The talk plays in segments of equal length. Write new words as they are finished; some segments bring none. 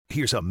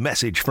Here's a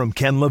message from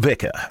Ken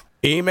LaVicka.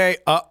 Ime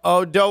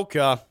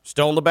Udoka,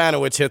 Stone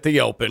Labanowitz hit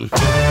the open.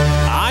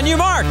 On your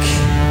mark.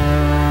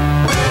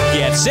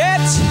 Get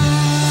set.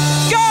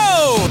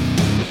 Go!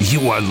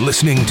 You are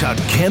listening to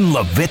Ken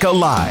LaVicka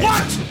Live.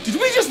 What? Did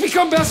we just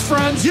become best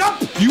friends?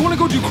 Yup. You want to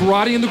go do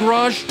karate in the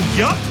garage?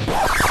 Yup.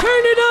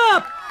 Turn it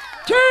up!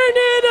 Turn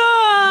it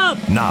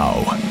up!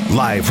 Now,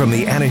 live from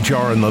the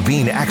Anajar and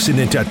Levine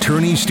Accident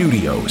Attorney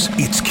Studios,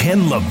 it's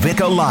Ken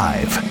LaVicka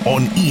Live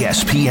on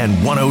ESPN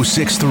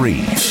 106.3.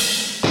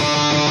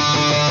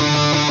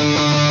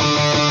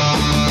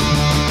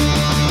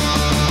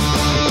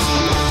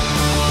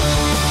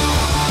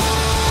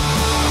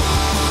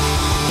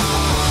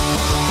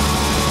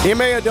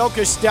 Ime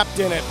Udoka stepped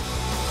in it.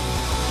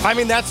 I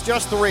mean, that's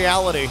just the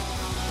reality.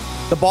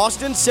 The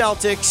Boston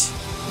Celtics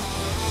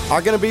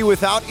are going to be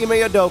without Ime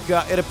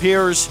Udoka, it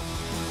appears,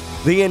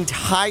 the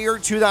entire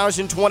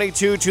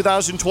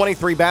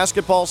 2022-2023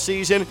 basketball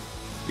season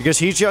because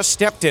he just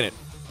stepped in it.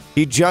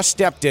 He just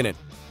stepped in it.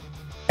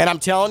 And I'm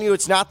telling you,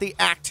 it's not the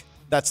act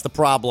that's the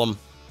problem.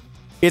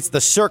 It's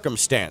the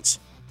circumstance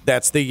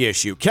that's the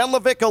issue. Ken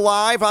LaVicka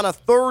Live on a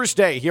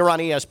Thursday here on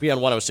ESPN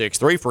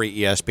 106.3, free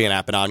ESPN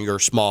app and on your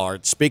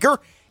smart speaker.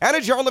 And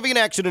at John Levine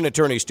Accident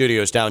Attorney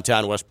Studios,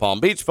 downtown West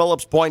Palm Beach.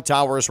 Phillips Point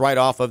Towers right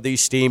off of the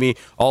steamy,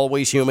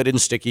 always humid and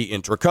sticky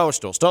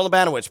Intracoastal. Stone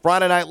Labanowitz,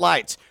 Friday Night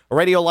Lights, a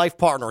radio life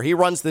partner. He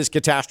runs this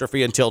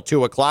catastrophe until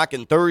 2 o'clock,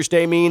 and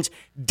Thursday means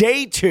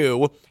day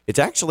 2. It's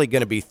actually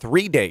going to be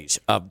 3 days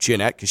of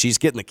Jeanette because she's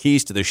getting the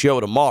keys to the show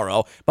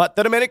tomorrow. But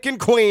the Dominican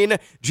Queen,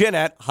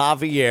 Jeanette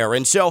Javier.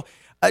 And so,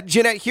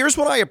 Jeanette, here's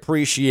what I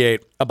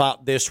appreciate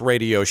about this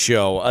radio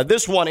show.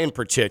 This one in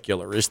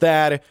particular is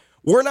that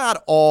we're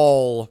not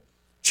all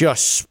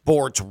just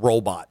sports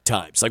robot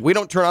types. Like, we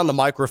don't turn on the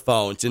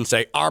microphones and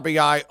say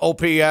RBI,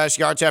 OPS,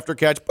 yards after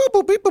catch, boop,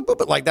 boop, beep, boop,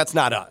 boop. Like, that's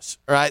not us,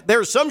 all right?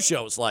 There's some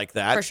shows like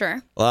that. For sure.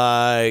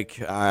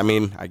 Like, I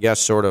mean, I guess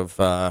sort of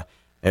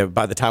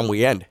by the time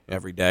we end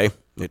every day,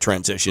 it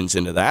transitions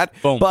into that.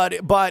 Boom.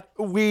 But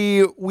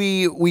we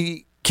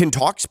can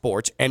talk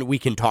sports, and we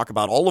can talk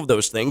about all of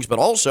those things, but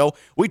also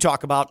we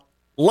talk about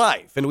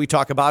life, and we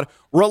talk about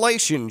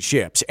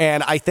relationships,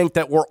 and I think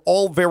that we're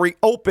all very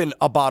open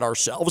about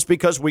ourselves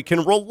because we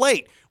can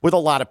relate with a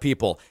lot of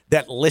people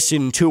that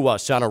listen to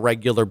us on a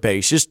regular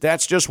basis.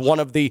 That's just one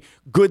of the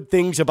good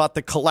things about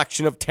the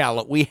collection of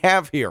talent we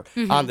have here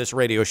on this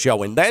radio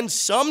show. And then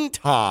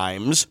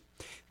sometimes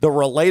the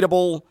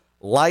relatable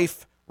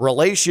life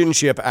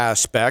relationship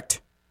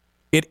aspect,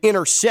 it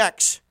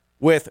intersects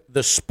with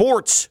the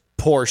sports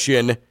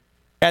portion,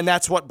 and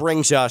that's what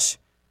brings us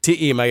to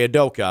Ime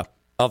Udoka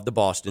of the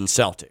Boston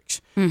Celtics.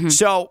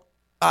 So,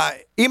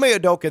 Ime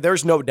Udoka,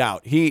 there's no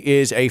doubt he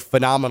is a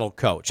phenomenal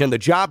coach. And the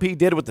job he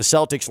did with the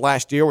Celtics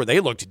last year, where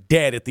they looked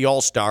dead at the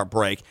All-Star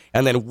break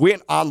and then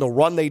went on the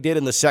run they did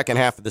in the second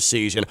half of the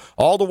season,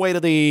 all the way to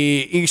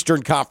the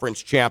Eastern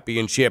Conference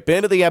Championship,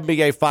 into the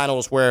NBA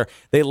Finals where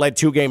they led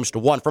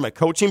 2-1. From a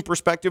coaching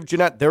perspective,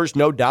 Jeanette, there's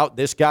no doubt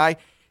this guy,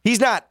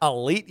 he's not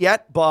elite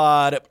yet,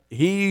 but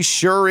he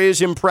sure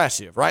is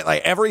impressive, right?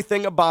 Like,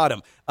 everything about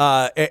him.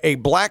 A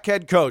black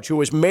head coach who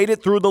has made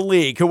it through the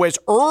league, who has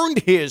earned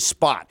his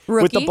spot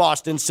with the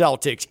Boston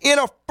Celtics in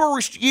a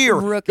first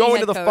year going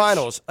to the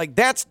finals. Like,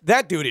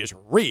 that dude is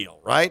real,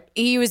 right?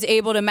 He was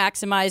able to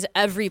maximize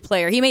every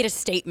player. He made a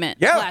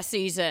statement last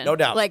season. No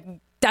doubt. Like,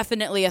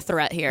 definitely a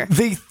threat here.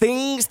 The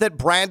things that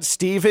Brad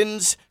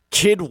Stevens,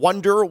 Kid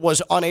Wonder,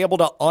 was unable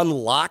to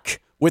unlock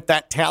with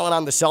that talent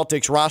on the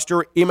Celtics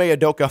roster, Ime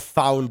Udoka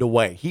found a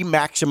way. He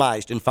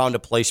maximized and found a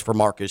place for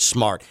Marcus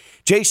Smart.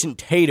 Jason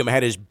Tatum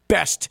had his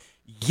best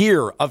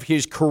year of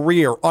his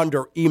career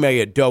under Ime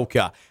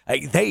Udoka.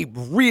 They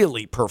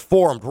really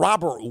performed.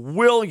 Robert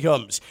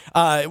Williams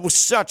was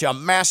such a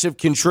massive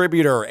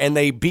contributor, and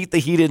they beat the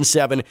Heat in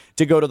 7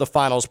 to go to the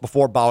finals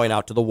before bowing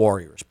out to the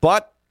Warriors.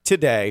 But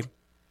today,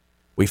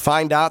 we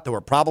find out that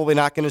we're probably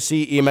not going to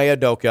see Ime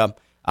Udoka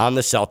on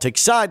the Celtics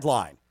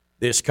sideline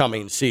this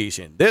coming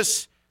season.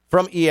 This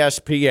from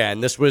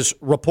ESPN. This was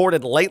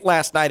reported late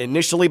last night,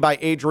 initially by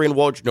Adrian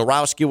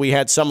Wojnarowski. We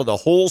had some of the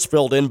holes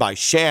filled in by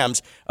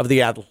Shams of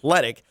The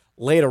Athletic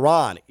later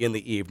on in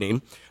the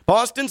evening.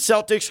 Boston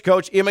Celtics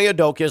coach Ime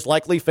Udoka is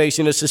likely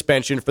facing a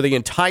suspension for the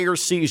entire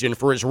season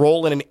for his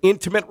role in an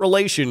intimate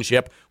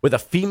relationship with a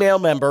female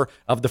member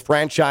of the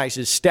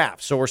franchise's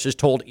staff, sources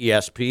told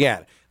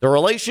ESPN. The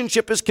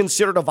relationship is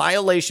considered a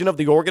violation of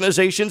the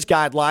organization's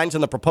guidelines,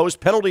 and the proposed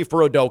penalty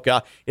for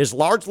Udoka is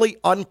largely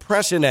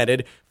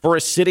unprecedented for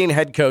a sitting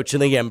head coach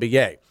in the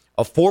NBA.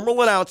 A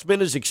formal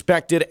announcement is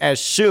expected as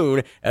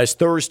soon as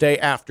Thursday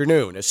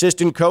afternoon.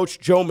 Assistant coach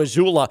Joe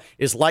Mazzulla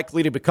is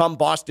likely to become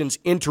Boston's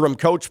interim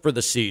coach for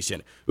the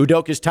season.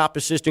 Udoka's top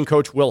assistant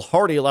coach Will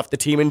Hardy left the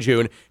team in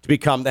June to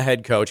become the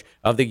head coach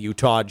of the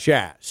Utah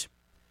Jazz.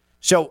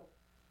 So,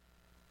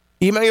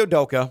 Ime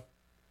Udoka,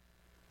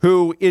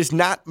 who is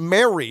not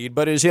married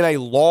but is in a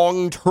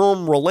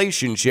long-term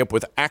relationship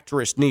with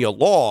actress Nia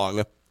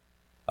Long,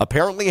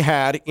 apparently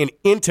had an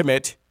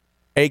intimate,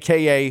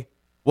 a.k.a.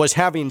 was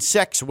having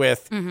sex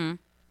with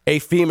a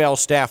female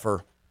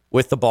staffer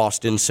with the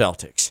Boston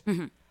Celtics.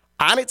 Mm-hmm.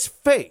 On its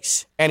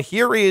face, and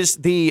here's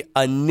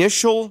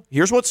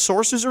what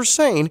sources are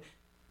saying,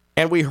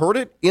 and we heard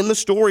it in the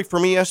story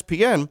from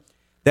ESPN,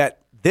 that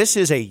this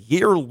is a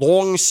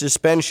year-long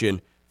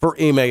suspension for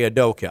Ime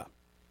Udoka.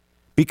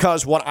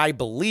 Because what I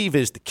believe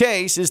is the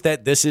case is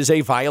that this is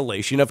a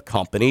violation of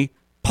company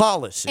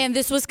policy. And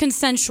this was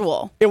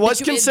consensual. It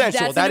was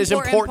consensual. That is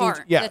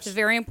important. Yes. That's a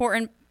very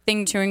important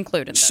thing to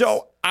include in this.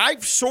 So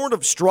I've sort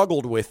of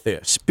struggled with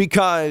this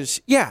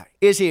because,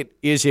 is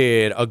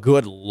it a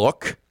good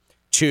look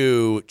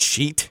to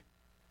cheat?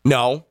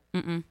 No.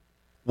 Mm-mm.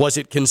 Was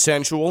it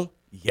consensual?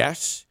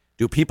 Yes.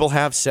 Do people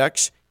have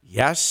sex?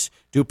 Yes.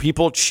 Do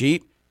people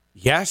cheat?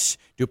 Yes.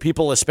 Do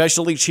people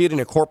especially cheat in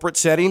a corporate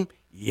setting?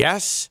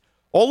 Yes.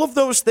 All of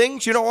those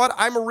things, you know what?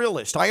 I'm a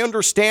realist. I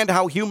understand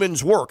how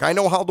humans work. I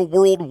know how the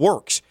world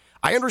works.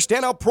 I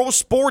understand how pro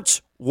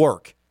sports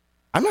work.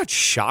 I'm not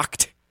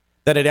shocked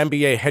that an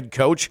NBA head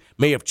coach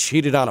may have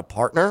cheated on a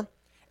partner.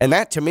 And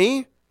that, to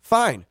me,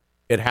 fine.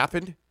 It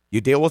happened. You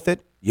deal with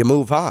it. You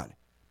move on.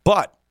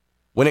 But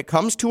when it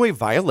comes to a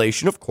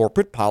violation of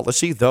corporate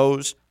policy,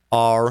 those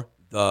are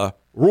the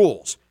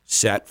rules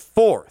set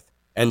forth.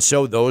 And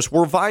so those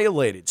were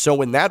violated.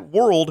 So in that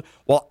world,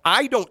 while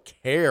I don't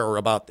care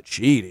about the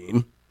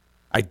cheating,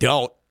 I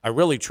don't. I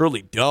really,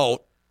 truly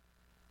don't.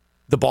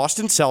 The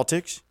Boston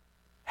Celtics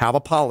have a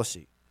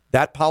policy.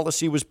 That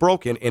policy was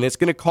broken, and it's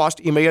going to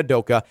cost Ime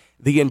Udoka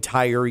the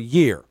entire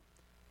year.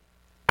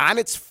 On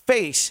its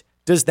face,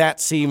 does that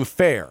seem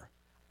fair?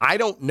 I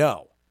don't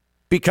know,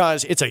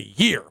 because it's a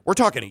year. We're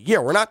talking a year.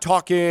 We're not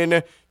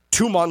talking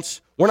 2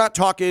 months. We're not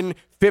talking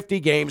 50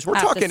 games. We're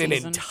talking an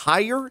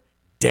entire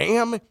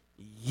damn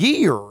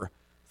year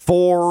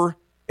for,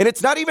 and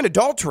it's not even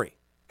adultery,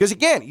 because,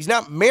 again, he's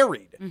not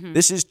married. Mm-hmm.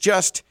 This is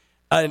just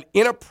an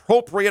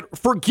inappropriate,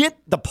 forget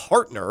the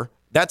partner.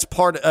 That's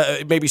part,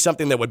 maybe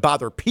something that would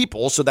bother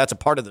people, so that's a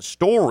part of the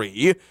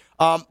story.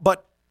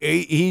 But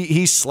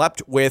he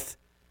slept with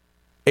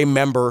a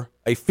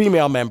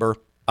female member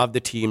of the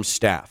team's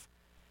staff.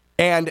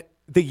 And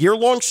the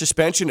year-long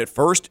suspension at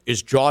first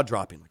is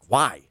jaw-dropping. Like,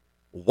 why?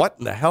 What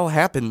in the hell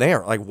happened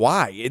there? Like,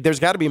 why? There's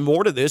got to be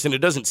more to this, and it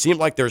doesn't seem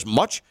like there's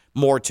much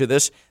more to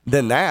this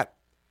than that.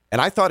 And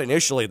I thought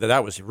initially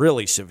that was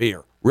really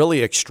severe,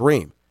 really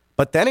extreme.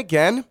 But then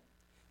again,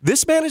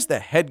 this man is the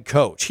head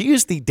coach. He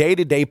is the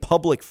day-to-day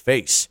public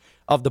face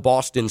of the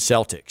Boston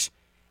Celtics.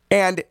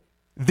 And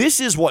this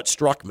is what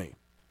struck me,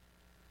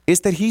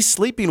 is that he's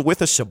sleeping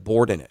with a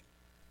subordinate.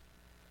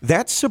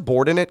 That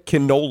subordinate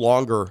can no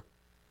longer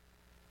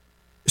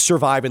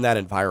survive in that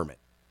environment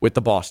with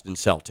the Boston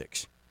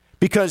Celtics,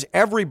 because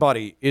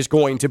everybody is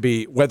going to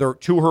be, whether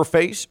to her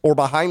face or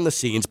behind the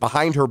scenes,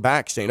 behind her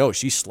back, saying, oh,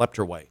 she slept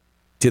her way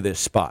to this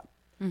spot.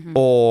 Mm-hmm.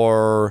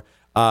 Or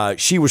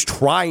she was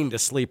trying to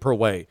sleep her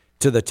way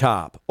to the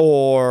top.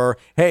 Or,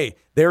 hey,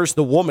 there's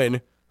the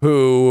woman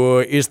who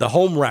is the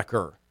home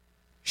wrecker.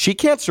 She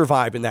can't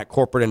survive in that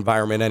corporate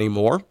environment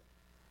anymore.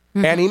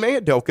 Mm-hmm. And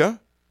Ime Udoka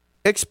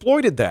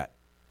exploited that.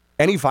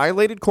 And he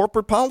violated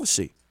corporate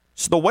policy.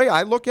 So the way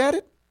I look at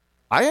it,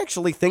 I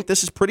actually think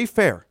this is pretty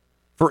fair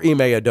for Ime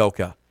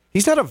Udoka.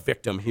 He's not a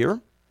victim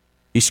here.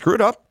 He screwed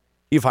up.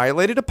 He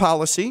violated a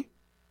policy.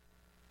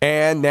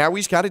 And now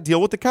he's got to deal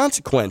with the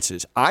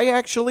consequences. I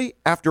actually,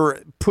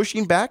 after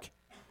pushing back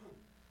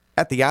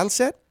at the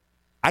onset,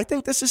 I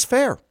think this is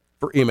fair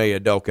for Ime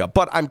Udoka.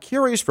 But I'm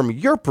curious from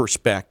your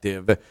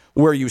perspective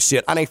where you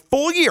sit on a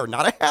full year,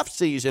 not a half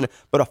season,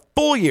 but a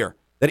full year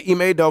that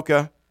Ime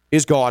Udoka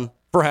is gone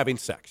for having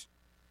sex.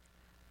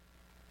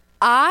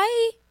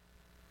 I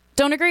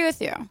don't agree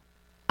with you.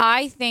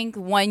 I think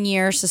 1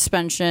 year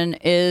suspension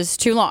is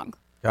too long.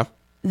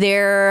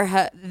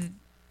 Yeah.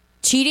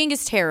 Cheating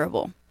is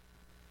terrible.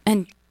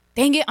 And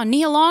dang it, on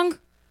Nia Long,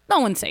 no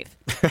one's safe.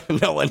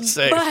 No one's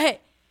safe. But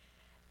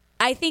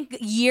I think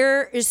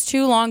year is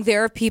too long.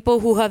 There are people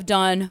who have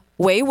done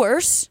way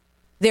worse.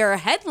 There are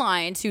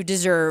headlines who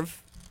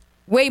deserve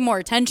way more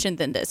attention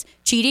than this.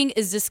 Cheating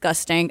is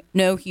disgusting.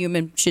 No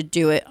human should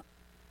do it.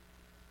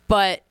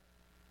 But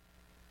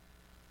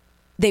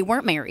they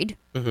weren't married.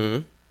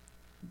 Mm-hmm.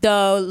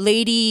 The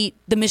lady,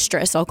 the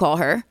mistress, I'll call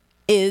her,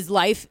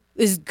 life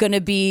is going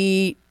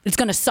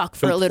to suck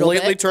for a little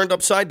bit. Completely turned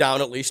upside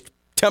down, at least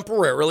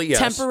temporarily, yes.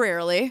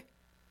 Temporarily.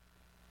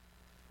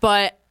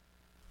 But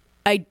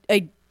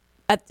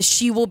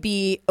she will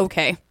be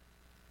okay.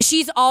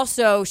 She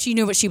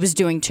knew what she was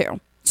doing too.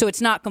 So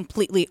it's not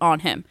completely on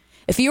him.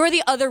 If you were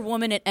the other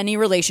woman in any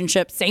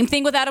relationship, same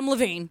thing with Adam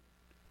Levine,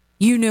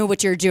 you knew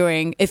what you're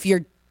doing if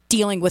you're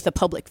dealing with a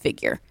public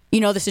figure. You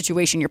know the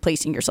situation you're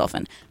placing yourself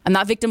in. I'm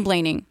not victim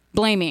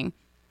blaming,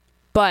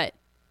 but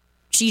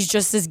she's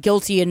just as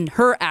guilty in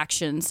her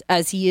actions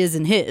as he is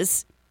in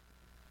his.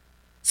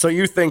 So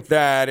you think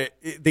that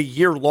the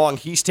year long,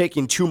 he's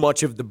taking too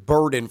much of the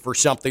burden for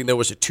something that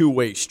was a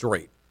two-way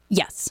street?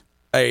 Yes.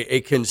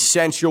 A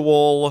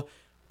consensual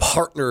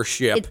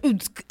partnership.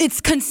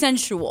 It's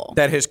consensual.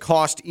 That has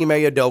cost Ime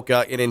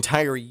Udoka an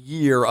entire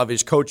year of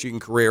his coaching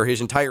career,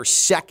 his entire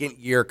second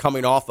year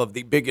coming off of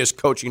the biggest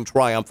coaching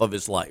triumph of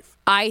his life.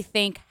 I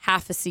think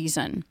half a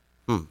season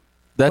would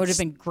have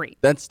been great.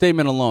 That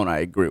statement alone I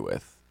agree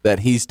with, that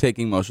he's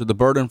taking most of the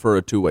burden for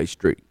a two-way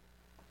street.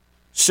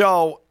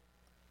 So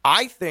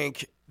I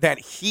think that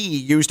he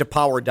used a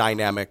power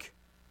dynamic,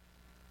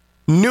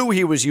 knew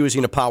he was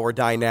using a power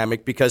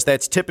dynamic because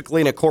that's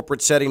typically in a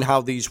corporate setting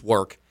how these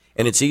work.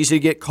 And it's easy to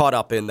get caught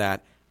up in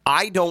that.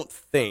 I don't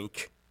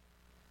think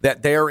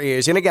that there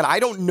is, and again, I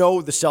don't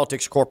know the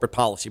Celtics corporate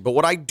policy, but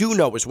what I do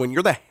know is when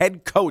you're the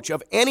head coach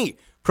of any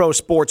pro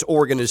sports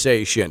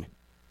organization,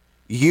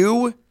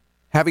 you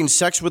having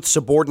sex with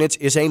subordinates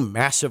is a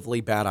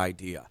massively bad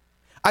idea.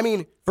 I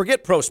mean,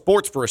 forget pro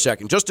sports for a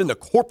second, just in the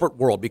corporate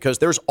world, because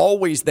there's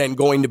always then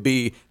going to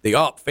be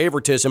the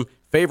favoritism.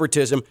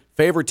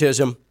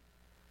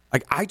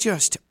 Like, I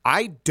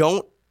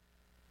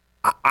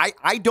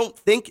don't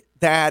think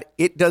that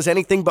it does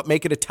anything but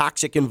make it a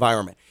toxic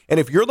environment. And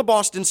if you're the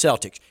Boston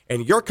Celtics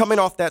and you're coming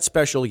off that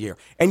special year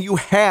and you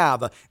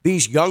have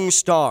these young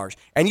stars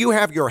and you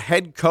have your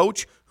head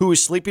coach who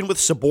is sleeping with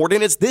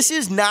subordinates, this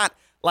is not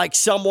like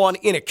someone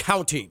in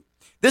accounting.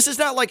 This is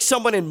not like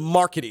someone in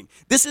marketing.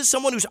 This is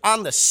someone who's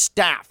on the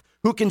staff,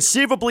 who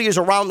conceivably is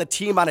around the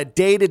team on a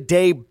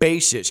day-to-day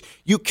basis.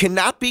 You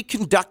cannot be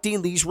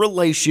conducting these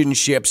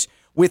relationships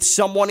with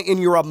someone in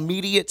your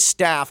immediate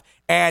staff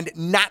and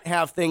not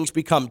have things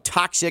become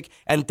toxic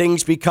and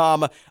things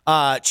become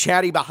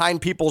chatty behind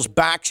people's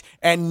backs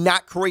and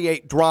not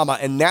create drama.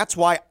 And that's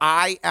why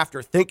I,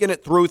 after thinking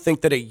it through,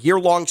 think that a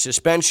year-long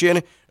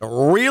suspension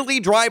really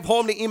drive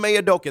home to Ime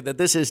Udoka that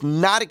this is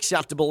not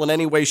acceptable in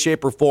any way,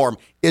 shape, or form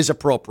is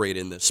appropriate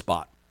in this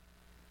spot.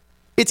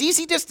 It's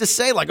easy just to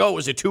say, like, oh, it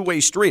was a two-way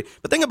street.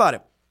 But think about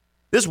it.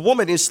 This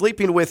woman is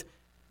sleeping with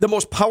the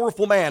most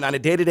powerful man on a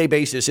day-to-day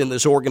basis in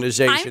this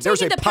organization.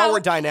 There's a power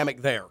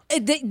dynamic there.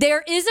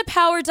 There is a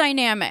power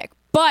dynamic,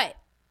 but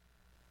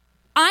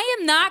I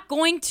am not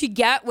going to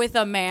get with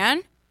a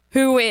man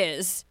who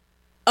is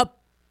a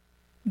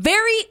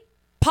very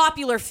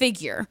popular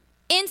figure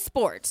in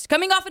sports,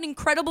 coming off an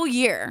incredible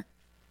year,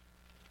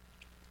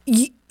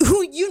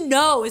 who you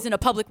know is in a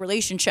public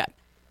relationship.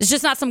 It's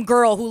just not some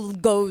girl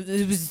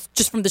who's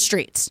just from the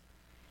streets.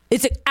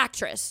 It's an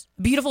actress,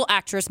 beautiful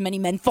actress many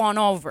men fawn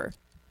over.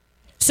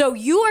 So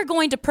you are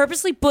going to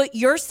purposely put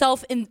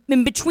yourself in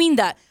between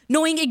that,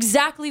 knowing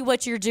exactly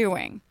what you're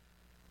doing.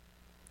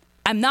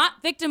 I'm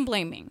not victim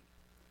blaming.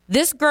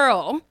 This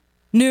girl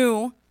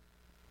knew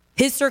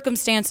his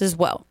circumstances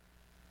well.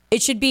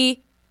 It should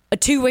be a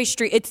two-way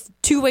street. It's a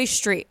two-way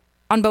street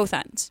on both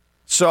ends.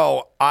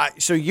 So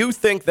you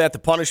think that the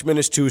punishment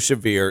is too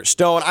severe.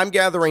 Stone, I'm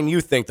gathering you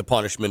think the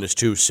punishment is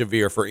too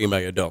severe for Ime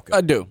Udoka.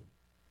 I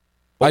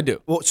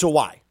do. Well, so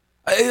why?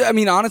 I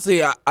mean,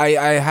 honestly, I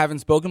haven't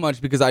spoken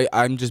much because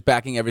I'm just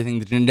backing everything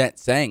that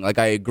Jeanette's saying. Like,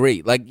 I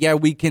agree. Like, yeah,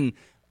 we can.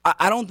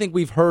 I don't think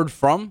we've heard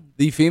from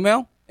the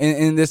female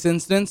in this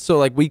instance. So,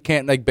 like, we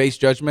can't, like, base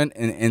judgment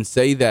and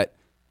say that,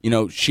 you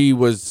know, she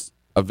was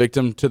a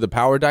victim to the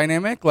power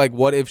dynamic. Like,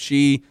 what if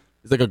she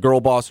is, like, a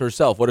girl boss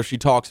herself? What if she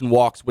talks and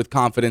walks with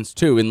confidence,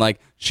 too? And, like,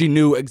 she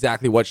knew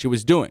exactly what she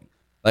was doing.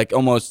 Like,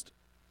 almost,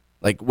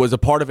 like, was a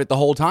part of it the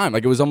whole time.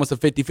 Like, it was almost a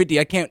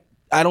 50-50.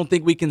 I don't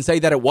think we can say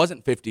that it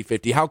wasn't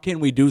 50-50. How can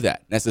we do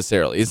that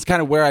necessarily? It's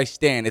kind of where I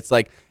stand. It's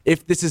like,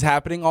 if this is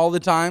happening all the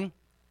time,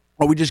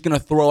 are we just going to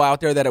throw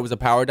out there that it was a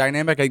power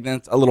dynamic? I think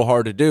that's a little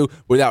hard to do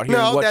without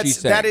hearing what she's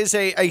saying. That is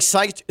a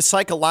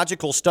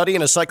psychological study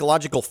and a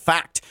psychological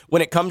fact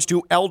when it comes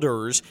to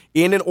elders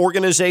in an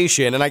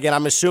organization. And again,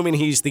 I'm assuming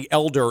he's the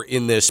elder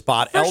in this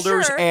spot. For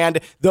elders sure.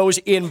 And those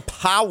in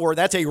power,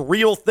 that's a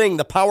real thing,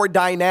 the power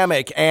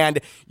dynamic.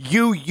 And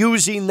you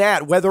using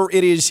that, whether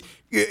it is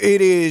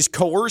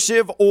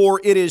coercive or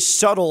it is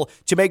subtle,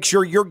 to make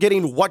sure you're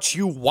getting what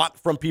you want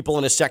from people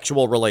in a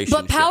sexual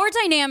relationship. But power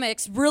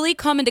dynamics really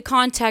come into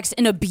context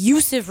in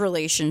abusive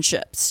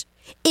relationships.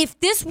 If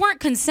this weren't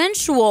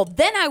consensual,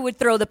 then I would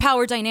throw the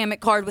power dynamic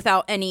card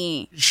without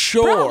any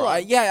problem.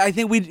 I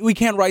think we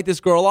can't write this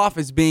girl off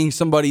as being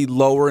somebody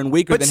lower and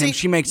weaker than him.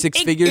 She makes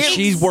six figures.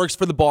 She works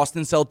for the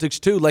Boston Celtics,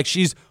 too. Like,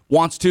 she's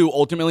wants to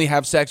ultimately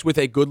have sex with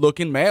a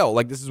good-looking male.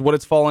 Like, this is what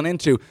it's fallen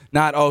into.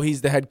 Not, oh,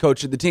 he's the head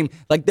coach of the team.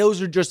 Like,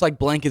 those are just, like,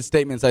 blanket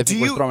statements I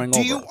think we're throwing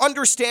over. Do you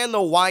understand,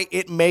 though, why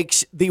it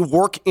makes the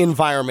work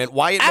environment,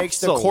 why it makes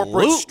the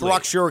corporate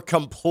structure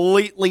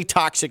completely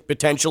toxic,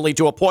 potentially,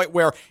 to a point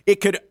where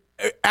it could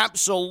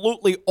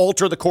absolutely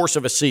alter the course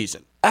of a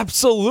season?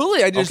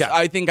 Absolutely.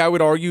 I think I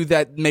would argue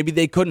that maybe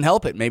they couldn't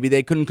help it. Maybe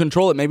they couldn't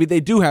control it. Maybe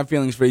they do have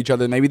feelings for each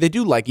other. Maybe they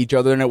do like each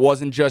other, and it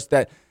wasn't just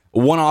that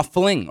one-off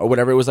fling or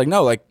whatever. It was like,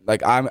 no,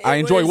 I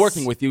enjoy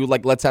working with you.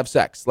 Like, let's have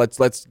sex.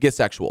 Let's get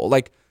sexual.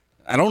 Like,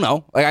 I don't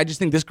know. Like, I just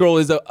think this girl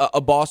is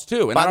a boss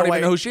too, and I don't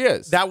even know who she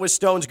is. That was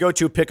Stone's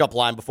go-to pickup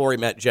line before he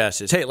met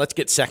Jess. Is, hey, let's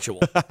get sexual.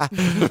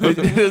 It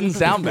doesn't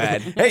sound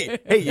bad. Hey,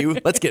 you,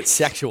 let's get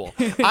sexual.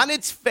 On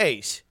its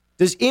face,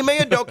 does Ime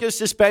Udoka's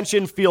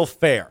suspension feel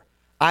fair?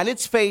 On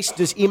its face,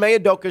 does Ime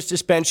Udoka's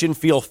suspension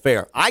feel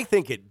fair? I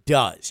think it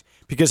does,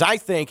 because I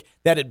think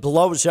that it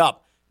blows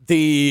up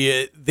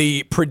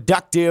the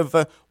productive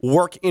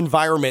work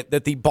environment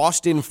that the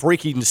Boston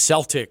freaking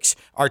Celtics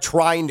are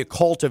trying to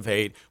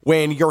cultivate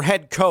when your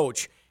head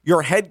coach,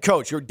 your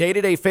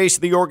day-to-day face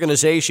of the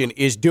organization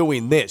is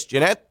doing this.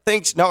 Jeanette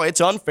thinks, no,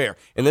 it's unfair,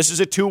 and this is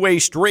a two-way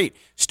street.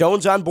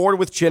 Stone's on board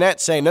with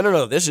Jeanette saying,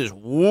 no, this is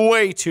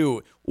way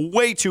too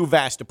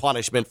vast a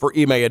punishment for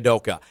Ime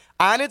Udoka.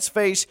 On its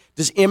face,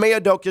 does Ime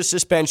Udoka's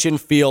suspension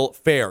feel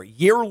fair?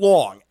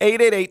 Year-long,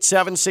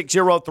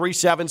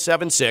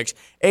 888-760-3776,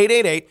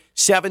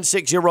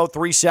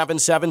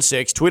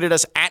 888-760-3776. Tweeted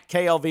us at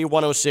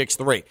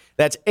KLV1063.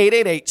 That's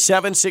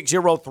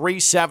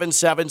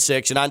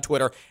 888-760-3776, and on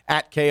Twitter,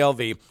 at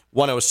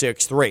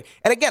KLV1063.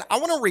 And again, I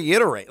want to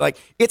reiterate,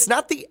 it's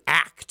not the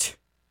act.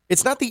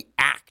 It's not the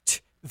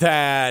act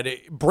that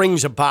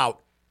brings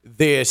about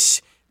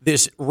this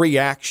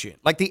reaction.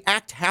 The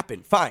act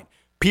happened, fine.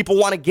 People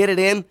want to get it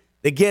in,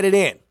 they get it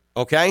in,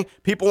 okay?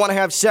 People want to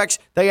have sex,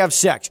 they have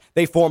sex.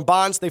 They form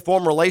bonds, they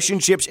form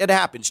relationships, it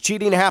happens.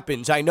 Cheating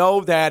happens. I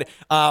know that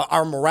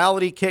our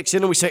morality kicks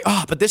in and we say,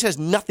 but this has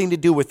nothing to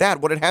do with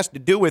that. What it has to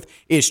do with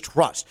is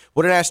trust.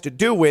 What it has to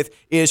do with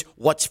is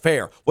what's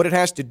fair. What it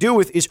has to do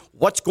with is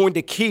what's going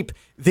to keep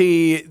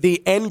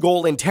the end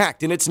goal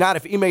intact. And it's not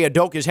if Ime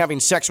Udoka is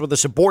having sex with a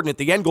subordinate.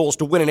 The end goal is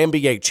to win an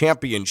NBA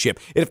championship.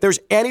 And if there's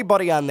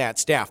anybody on that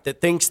staff that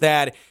thinks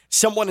that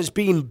someone is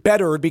being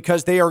bettered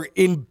because they are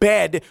in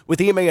bed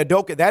with Ime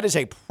Udoka, that is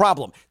a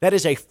problem. That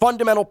is a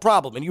fundamental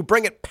problem. And you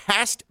bring it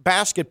past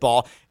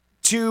basketball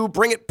to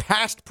bring it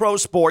past pro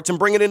sports and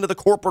bring it into the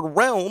corporate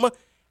realm,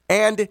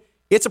 and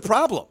it's a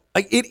problem.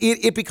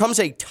 It becomes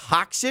a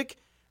toxic,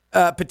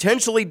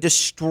 potentially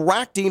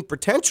distracting,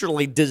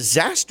 potentially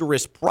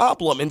disastrous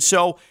problem. And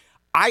so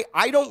I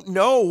don't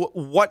know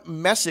what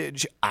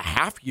message a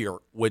half year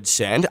would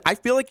send. I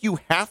feel like you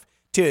have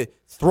to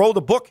throw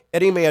the book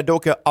at Ime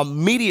Udoka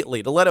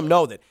immediately to let him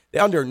know that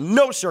under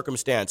no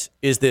circumstance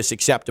is this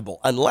acceptable.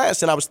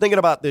 Unless, and I was thinking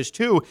about this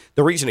too,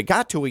 the reason it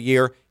got to a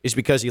year is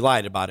because he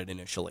lied about it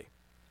initially.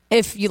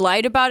 If you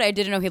lied about it, I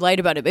didn't know he lied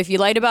about it. But if you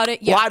lied about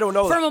it, yeah. Well, I don't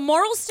know. From a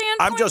moral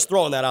standpoint, I'm just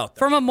throwing that out there.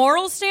 From a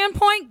moral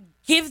standpoint,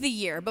 give the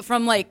year. But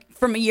from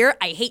a year,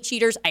 I hate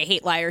cheaters, I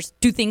hate liars,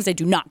 do things I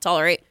do not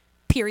tolerate.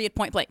 Period,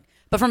 point blank.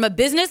 But from a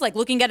business,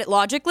 looking at it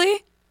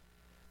logically,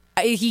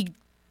 he,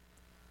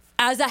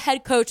 as a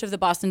head coach of the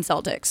Boston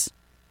Celtics,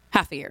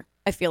 half a year,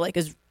 I feel like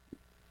is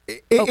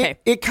okay.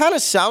 It kind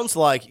of sounds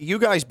like you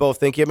guys both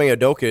think Ime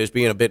Udoka is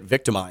being a bit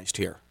victimized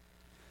here.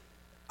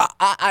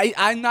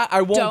 I'm not.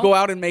 I won't go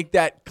out and make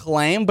that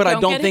claim, but I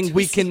don't think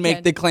we can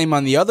make the claim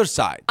on the other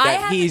side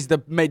that he's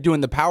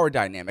doing the power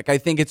dynamic. I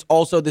think it's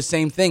also the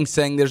same thing,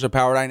 saying there's a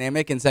power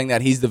dynamic and saying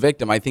that he's the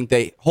victim. I think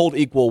they hold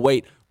equal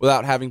weight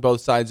without having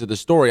both sides of the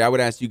story. I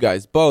would ask you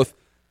guys both,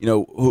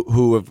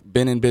 who have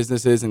been in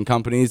businesses and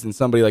companies, and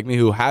somebody like me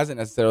who hasn't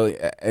necessarily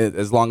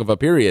as long of a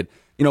period.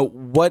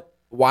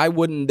 Why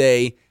wouldn't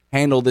they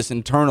handle this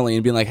internally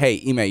and be like,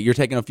 hey, Ime, you're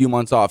taking a few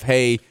months off.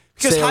 Hey,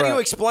 because Sarah, how do you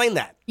explain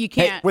that? You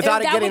can't.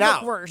 Without it getting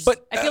out. Worse.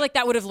 But I feel like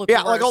that would have looked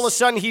worse. all of a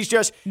sudden he's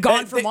just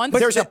gone for months.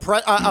 There's a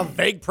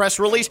vague press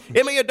release.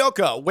 Ime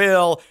Udoka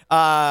will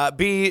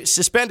be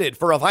suspended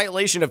for a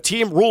violation of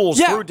team rules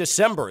through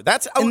December.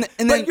 That's and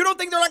then you don't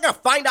think they're not going to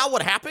find out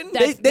what happened?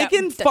 They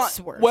can find.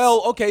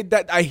 Well, okay,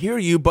 that I hear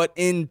you, but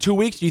in 2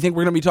 weeks, do you think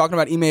we're going to be talking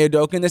about Ime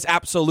Udoka in this?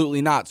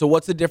 Absolutely not. So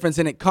what's the difference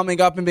in it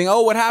coming up and being,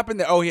 what happened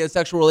there? Oh, he had a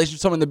sexual relationship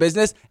with someone in the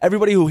business.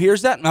 Everybody who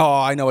hears that,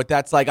 I know what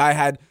that's like. I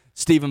had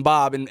Steve and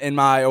Bob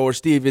or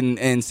Steve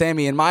and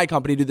Sammy in my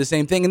company do the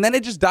same thing, and then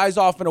it just dies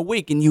off in a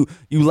week, and you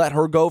let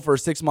her go for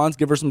 6 months,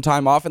 give her some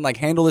time off, and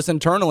handle this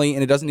internally,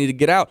 and it doesn't need to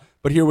get out.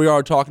 But here we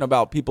are talking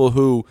about people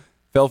who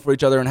fell for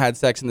each other and had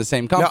sex in the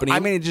same company.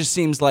 It just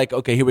seems like,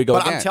 okay, here we go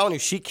again. I'm telling you,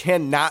 she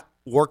cannot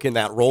work in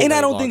that role. And I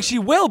don't think she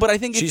will, but I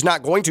think she's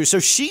not going to. So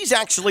she's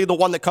actually the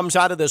one that comes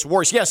out of this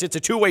worse. Yes, it's a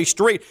two-way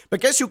street, but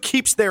guess who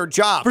keeps their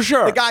job? For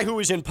sure. The guy who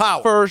is in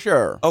power. For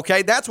sure.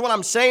 Okay, that's what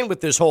I'm saying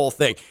with this whole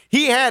thing.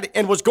 He had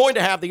and was going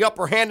to have the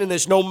upper hand in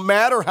this no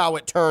matter how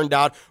it turned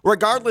out,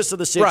 regardless of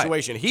the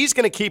situation. Right. He's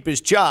going to keep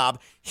his job.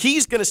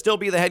 He's going to still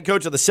be the head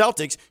coach of the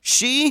Celtics.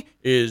 She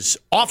is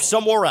off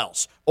somewhere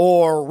else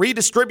or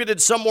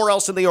redistributed somewhere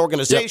else in the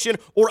organization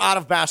or out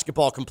of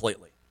basketball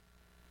completely.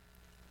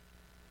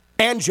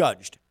 And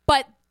judged.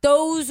 But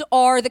those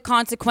are the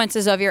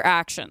consequences of your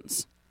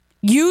actions.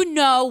 You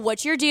know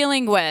what you're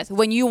dealing with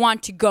when you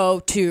want to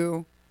go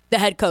to the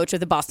head coach of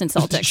the Boston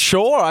Celtics.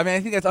 Sure. I mean, I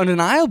think that's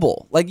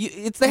undeniable.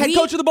 It's the head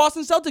coach of the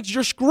Boston Celtics.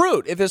 You're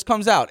screwed if this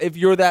comes out. If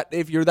you're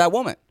that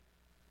woman.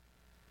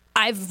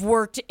 I've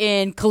worked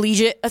in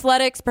collegiate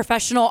athletics,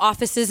 professional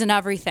offices, and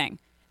everything.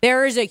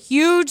 There is a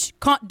huge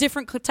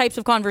different types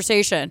of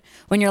conversation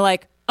when you're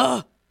like,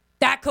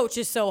 that coach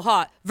is so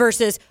hot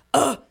versus,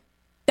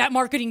 that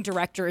marketing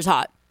director is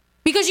hot.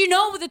 Because you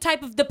know the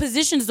type of the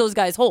positions those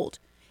guys hold.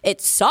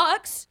 It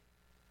sucks,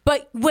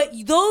 but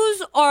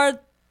those are,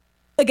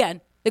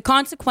 again, the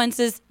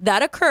consequences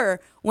that occur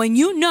when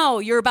you know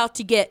you're about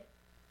to get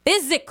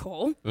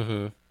physical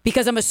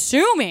Because I'm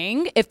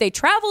assuming if they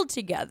traveled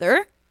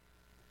together,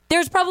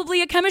 there's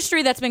probably a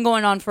chemistry that's been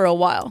going on for a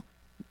while.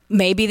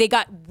 Maybe they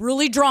got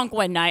really drunk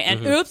one night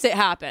and oops, it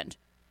happened.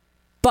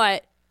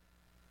 But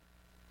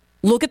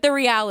look at the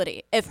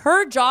reality. If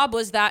her job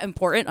was that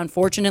important,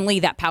 unfortunately,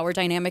 that power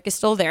dynamic is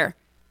still there.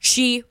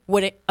 She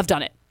wouldn't have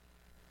done it.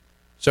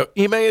 So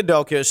Ime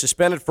Udoka is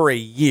suspended for a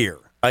year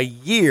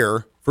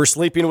for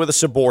sleeping with a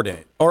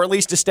subordinate, or at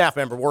least a staff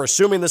member. We're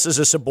assuming this is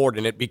a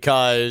subordinate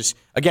because,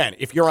 again,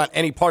 if you're on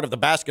any part of the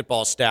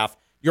basketball staff,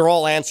 you're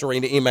all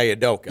answering to Ime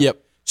Udoka.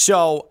 Yep.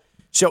 So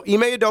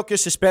Ime Udoka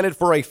is suspended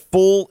for a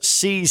full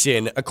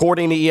season,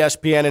 according to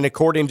ESPN and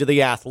according to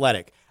The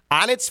Athletic.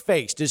 On its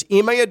face, does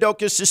Ime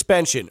Udoka's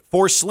suspension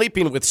for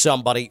sleeping with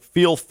somebody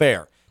feel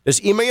fair? Does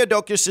Ime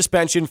Udoka's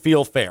suspension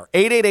feel fair?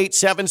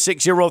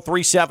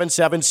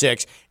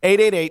 888-760-3776.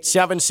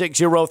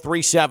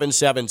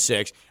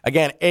 888-760-3776.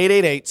 Again,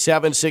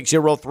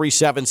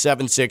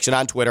 888-760-3776. And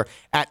on Twitter,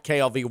 at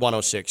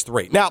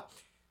KLV1063. Now,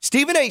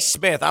 Stephen A.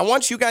 Smith, I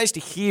want you guys to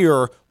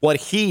hear what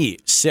he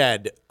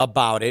said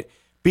about it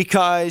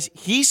because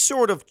he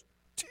sort of,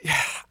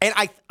 and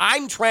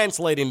I'm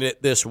translating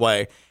it this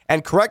way,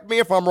 and correct me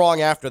if I'm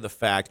wrong after the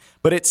fact,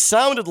 but it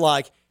sounded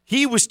like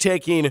he was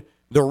taking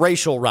the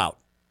racial route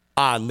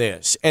on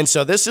this. And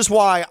so this is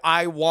why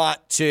I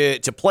want to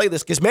play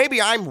this, because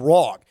maybe I'm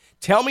wrong.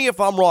 Tell me if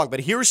I'm wrong, but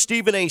here's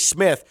Stephen A.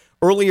 Smith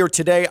earlier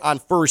today on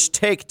First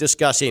Take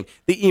discussing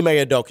the Ime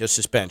Udoka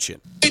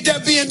suspension. Ain't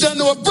that being done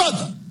to a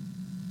brother?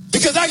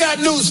 Because I got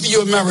news for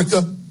you,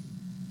 America.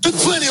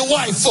 There's plenty of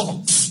white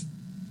folks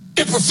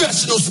in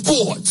professional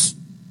sports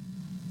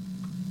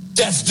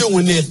that's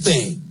doing their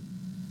thing.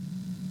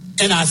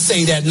 And I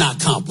say that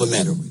not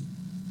complimentary.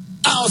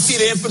 I don't see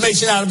the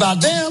information out about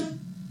them.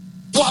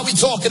 Why are we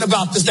talking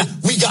about this now?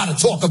 We got to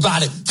talk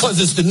about it because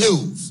it's the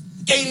news.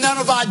 Ain't none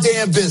of our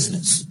damn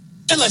business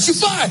unless you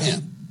fire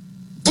him.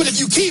 But if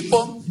you keep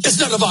him, it's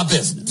none of our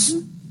business.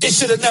 It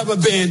should have never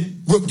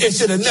been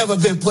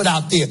put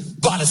out there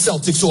by the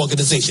Celtics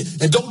organization.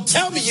 And don't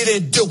tell me you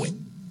didn't do it,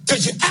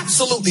 because you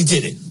absolutely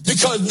did it,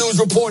 because news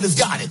reporters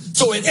got it.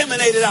 So it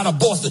emanated out of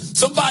Boston.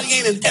 Somebody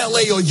ain't in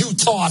L.A. or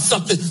Utah or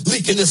something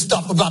leaking this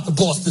stuff about the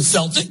Boston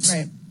Celtics.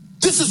 Right.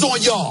 This is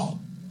on y'all.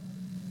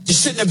 You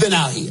shouldn't have been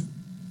out here.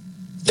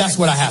 That's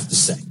what I have to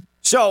say.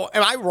 So,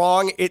 am I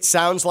wrong? It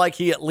sounds like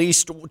he at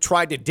least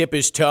tried to dip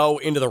his toe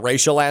into the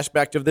racial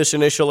aspect of this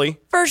initially.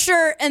 For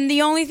sure. And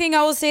the only thing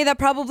I will say that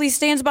probably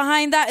stands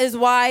behind that is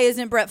why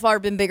isn't Brett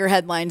Favre in bigger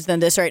headlines than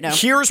this right now?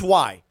 Here's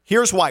why.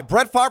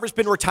 Brett Favre has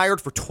been retired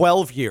for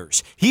 12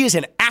 years. He is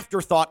an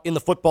afterthought in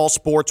the football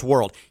sports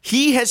world.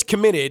 He has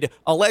committed,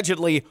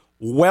 allegedly,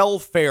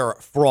 welfare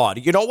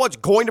fraud. You know what's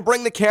going to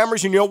bring the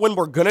cameras? You know when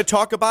we're going to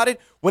talk about it?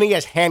 When he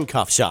has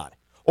handcuffs on.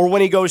 Or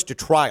when he goes to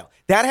trial.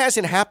 That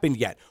hasn't happened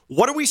yet.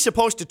 What are we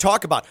supposed to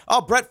talk about?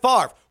 Oh, Brett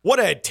Favre, what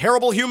a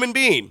terrible human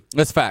being.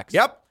 That's facts.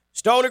 Yep.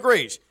 Stone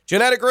agrees.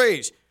 Jeanette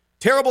agrees.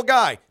 Terrible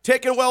guy,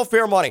 taking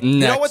welfare money. Next.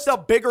 You know what the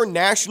bigger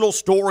national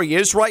story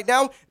is right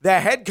now? The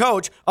head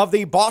coach of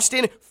the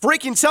Boston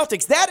freaking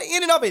Celtics. That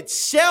in and of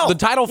itself the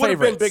title would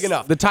favorites. have been big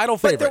enough. The title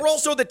favorites. But they're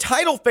also the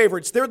title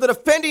favorites. They're the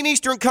defending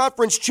Eastern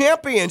Conference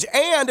champions.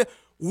 And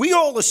we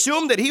all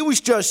assumed that he was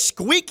just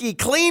squeaky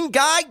clean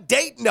guy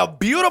dating a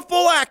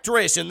beautiful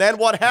actress. And then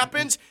what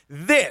happens?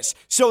 This.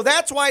 So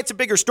that's why it's a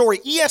bigger story.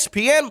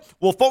 ESPN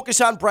will focus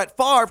on Brett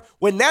Favre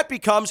when that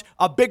becomes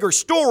a bigger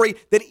story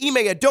than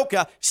Ime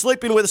Udoka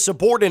sleeping with a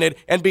subordinate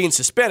and being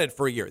suspended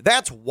for a year.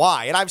 That's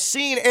why. And I've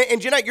seen,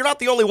 and Jeanette, you're not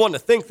the only one to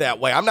think that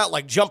way. I'm not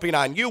like jumping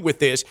on you with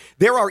this.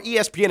 There are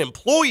ESPN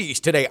employees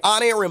today,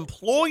 on-air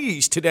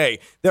employees today.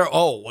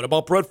 What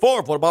about Brett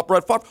Favre? What about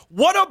Brett Favre?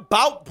 What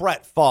about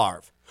Brett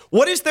Favre?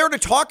 What is there to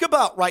talk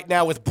about right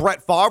now with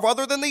Brett Favre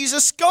other than that he's a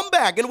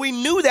scumbag? And we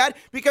knew that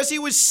because he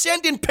was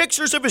sending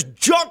pictures of his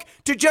junk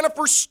to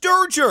Jennifer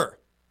Sturger.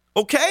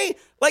 Okay?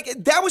 Like,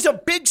 that was a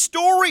big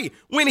story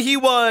when he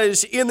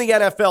was in the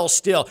NFL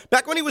still.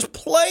 Back when he was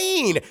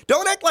playing.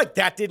 Don't act like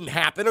that didn't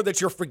happen or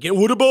that you're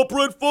forgetting. What about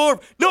Brett Favre?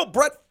 No,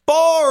 Brett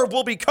Favre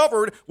will be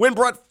covered when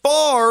Brett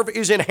Favre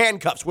is in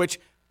handcuffs, which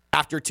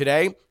after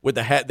today, with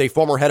the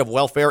former head of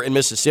welfare in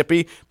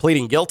Mississippi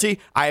pleading guilty,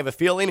 I have a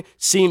feeling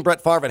seeing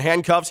Brett Favre in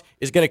handcuffs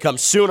is going to come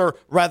sooner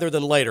rather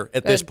than later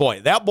at this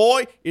point. That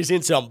boy is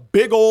in some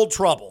big old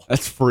trouble.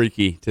 That's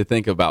freaky to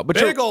think about. But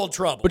big old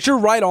trouble. But you're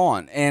right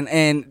on.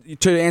 And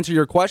to answer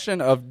your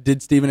question of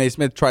did Stephen A.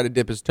 Smith try to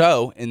dip his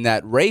toe in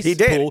that race he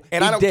did. pool?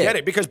 And I don't get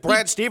it because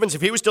Brad Stevens,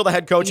 if he was still the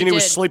head coach and he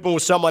was sleeping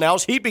with someone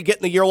else, he'd be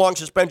getting the year-long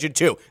suspension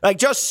too. Like,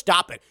 just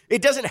stop it.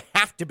 It doesn't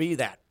have to be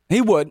that. He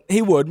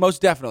would,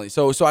 most definitely.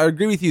 So I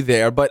agree with you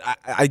there, but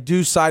I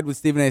do side with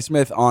Stephen A.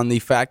 Smith on the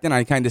fact, and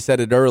I kind of said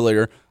it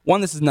earlier,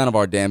 one, this is none of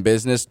our damn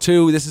business.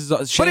 Two, this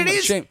is shame on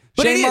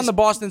the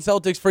Boston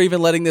Celtics for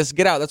even letting this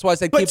get out. That's why I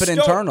said keep it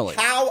internally.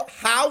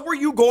 How how were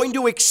you going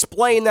to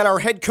explain that our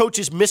head coach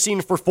is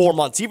missing for 4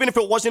 months, even if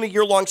it wasn't a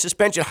year-long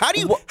suspension? How do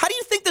you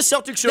think the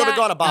Celtics should have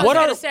gone about it?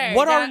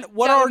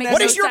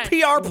 What is your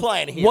PR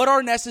plan here? What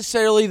are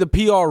necessarily the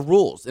PR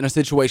rules in a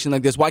situation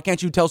like this? Why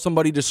can't you tell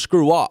somebody to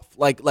screw off?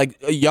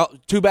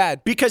 Too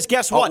bad. Because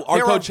guess what?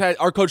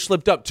 Our coach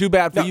slipped up. Too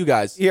bad for you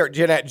guys. Here,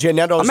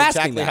 Jeanette knows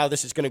exactly how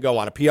this is going to go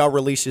on. A PR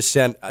release is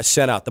sent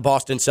out. The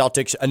Boston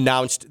Celtics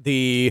announced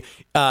the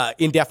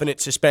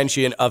indefinite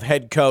suspension of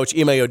head coach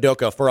Ime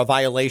Udoka for a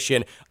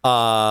violation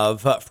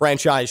of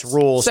franchise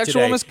rules.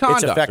 Sexual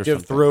misconduct. It's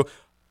effective through.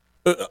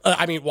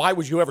 Why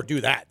would you ever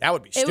do that? That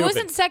would be stupid. It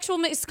wasn't sexual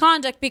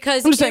misconduct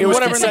because it was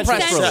a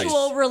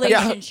consensual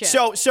relationship.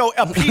 Yeah. So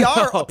a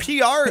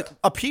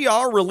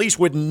PR release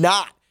would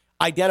not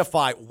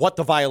identify what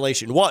the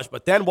violation was.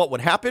 But then what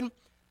would happen?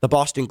 The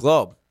Boston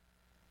Globe.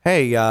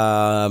 Hey,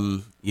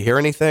 you hear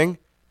anything?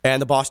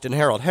 And the Boston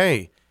Herald.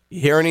 Hey,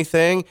 you hear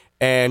anything?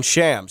 And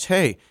Shams.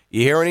 Hey,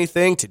 you hear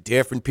anything? To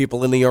different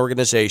people in the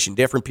organization,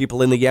 different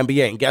people in the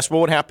NBA. And guess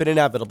what would happen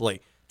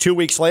inevitably? 2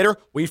 weeks later,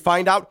 we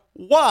find out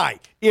why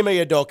Ime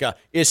Udoka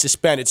is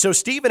suspended. So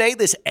Stephen A.,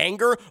 this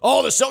anger,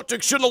 the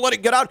Celtics shouldn't have let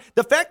it get out.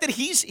 The fact that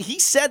he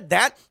said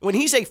that when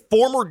he's a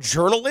former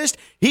journalist,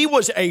 he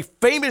was a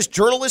famous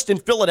journalist in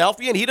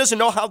Philadelphia, and he doesn't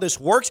know how this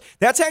works,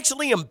 that's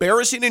actually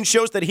embarrassing and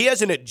shows that he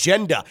has an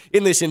agenda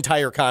in this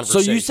entire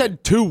conversation. So you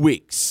said 2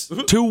 weeks.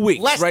 Mm-hmm. 2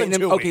 weeks, less right? Than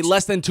 2 weeks. Okay,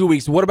 less than 2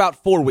 weeks. What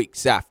about 4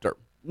 weeks after?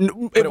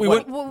 What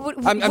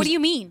do you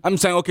mean? I'm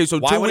saying, okay, so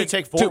 2 weeks. Why would it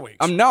take 4 weeks?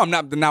 I'm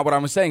not what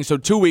I'm saying. So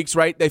 2 weeks,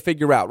 right? They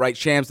figure out, right?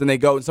 Shams, and they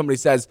go, and somebody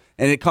says,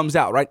 and it comes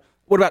out, right?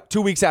 What about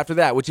 2 weeks after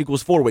that, which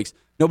equals 4 weeks?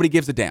 Nobody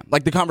gives a damn.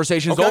 Like, the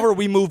conversation's over,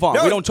 we move on.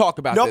 We don't talk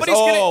about this.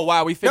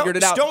 Wow, we figured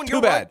it out. Stone,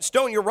 Too bad. Right.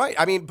 Stone, you're right.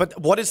 But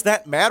what does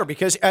that matter?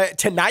 Because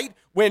tonight,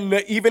 when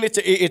even it's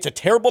a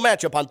terrible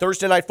matchup on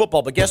Thursday Night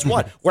Football, but guess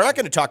what? We're not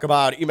going to talk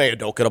about Ime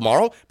Udoka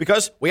tomorrow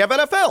because we have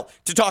NFL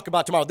to talk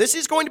about tomorrow. This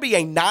is going to be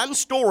a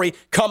non-story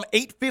come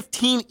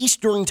 8:15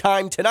 Eastern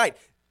time tonight,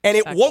 and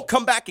it won't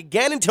come back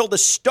again until the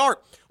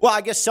start. Well, I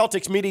guess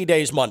Celtics media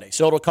day is Monday,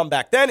 so it'll come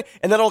back then,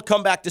 and then it'll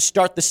come back to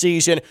start the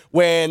season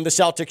when the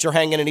Celtics are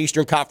hanging an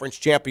Eastern Conference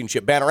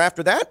championship banner.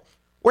 After that,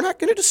 we're not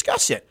going to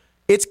discuss it.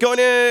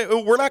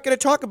 We're not going to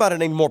talk about it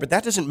anymore, but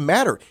that doesn't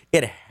matter.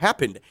 It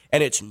happened,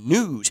 and it's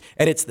news,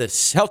 and it's the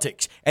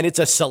Celtics, and it's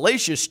a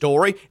salacious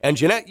story, and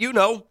Jeanette,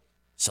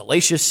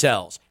 salacious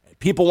sells, and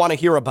people want to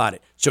hear about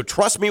it. So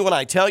trust me when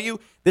I tell you,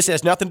 this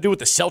has nothing to do with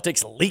the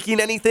Celtics leaking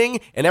anything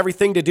and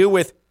everything to do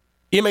with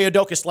Ime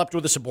Udoka slept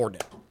with a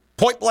subordinate.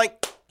 Point blank,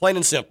 plain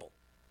and simple.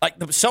 Like,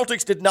 the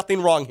Celtics did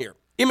nothing wrong here.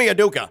 Ime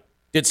Udoka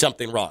did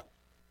something wrong.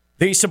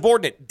 The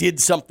subordinate did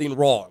something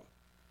wrong.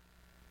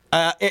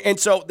 And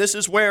so this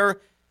is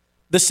where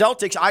the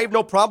Celtics, I have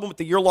no problem with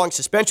the year-long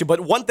suspension, but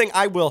one thing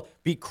I will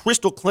be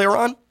crystal clear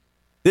on,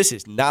 this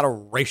is not a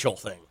racial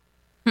thing.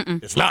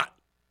 It's not.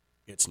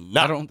 It's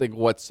not. I don't think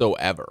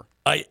whatsoever.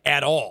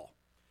 At all.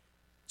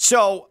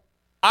 So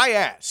I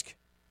ask,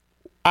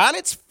 on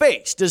its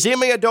face, does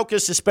Ime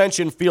Udoka's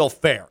suspension feel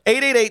fair?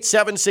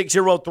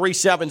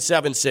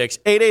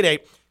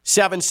 888-760-3776.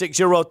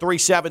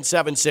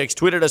 888-760-3776.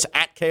 Tweeted us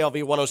at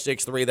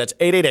KLV1063. That's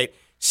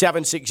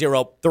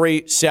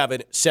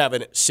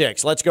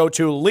 888-760-3776. Let's go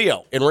to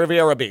Leo in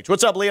Riviera Beach.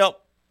 What's up, Leo?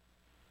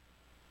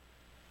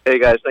 Hey,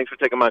 guys. Thanks for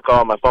taking my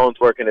call. My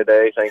phone's working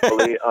today,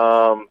 thankfully.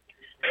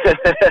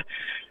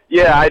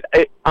 Yeah,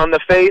 on the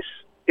face,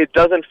 it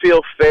doesn't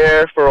feel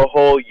fair for a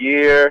whole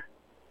year.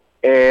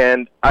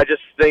 And I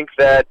just think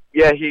that,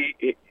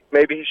 maybe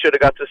he should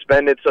have got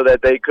suspended so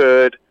that they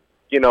could,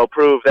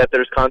 prove that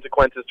there's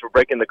consequences for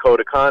breaking the code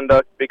of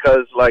conduct.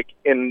 Because, like,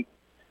 in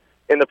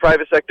the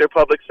private sector,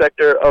 public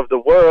sector of the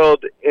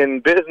world,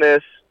 in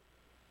business,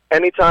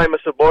 anytime a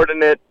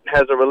subordinate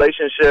has a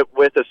relationship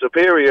with a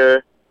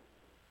superior,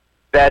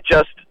 that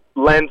just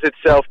lends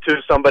itself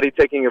to somebody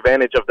taking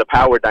advantage of the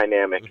power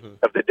dynamic,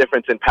 of the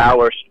difference in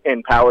power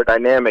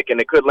dynamic. And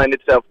it could lend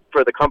itself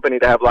for the company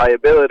to have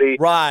liability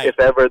if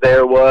ever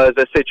there was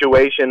a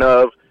situation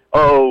of,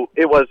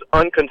 it was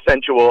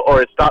unconsensual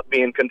or it stopped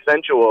being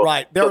consensual.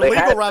 Right. There are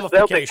legal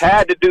ramifications. The Celtics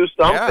had to do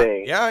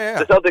something. Yeah.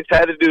 The Celtics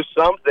had to do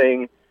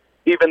something,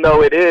 even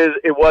though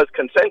it was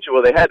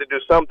consensual. They had to do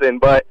something.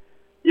 But,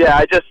 yeah,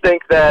 I just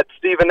think that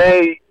Stephen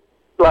A.,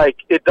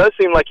 it does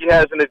seem like he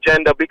has an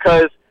agenda,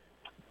 because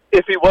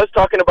if he was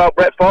talking about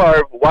Brett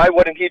Favre, why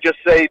wouldn't he just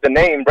say the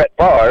name Brett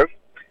Favre?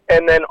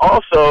 And then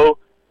also,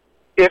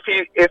 if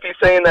he's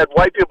saying that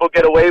white people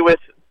get away with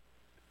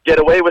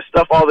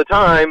stuff all the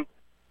time,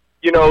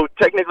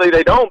 technically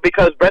they don't,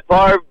 because Brett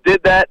Favre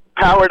did that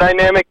power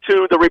dynamic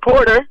to the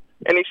reporter,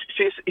 and he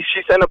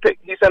sent a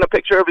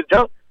picture of his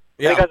junk.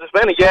 Yeah. And he got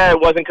suspended. Yeah, it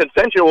wasn't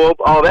consensual,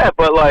 all that,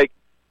 but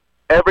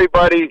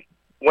everybody,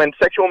 when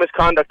sexual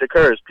misconduct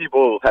occurs,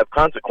 people have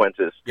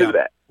consequences to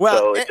that.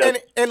 Well,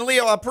 and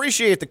Leo, I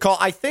appreciate the call.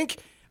 I think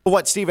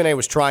what Stephen A.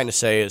 was trying to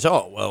say is,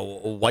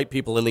 white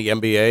people in the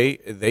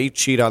NBA, they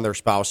cheat on their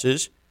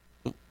spouses.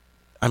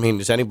 I mean,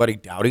 is anybody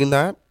doubting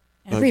that?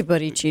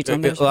 Everybody cheats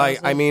on their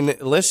spouses.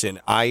 Listen,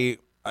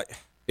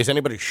 is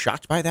anybody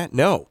shocked by that?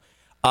 No.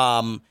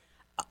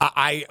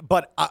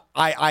 But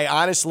I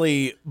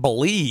honestly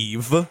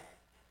believe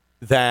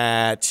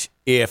that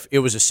if it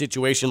was a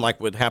situation like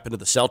what happened to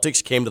the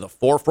Celtics, came to the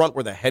forefront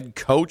where the head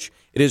coach,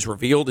 it is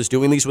revealed, is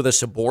doing these with a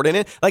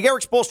subordinate, like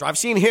Eric Spoelstra, I've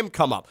seen him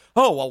come up.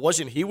 Oh, well,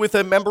 wasn't he with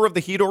a member of the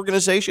Heat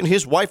organization?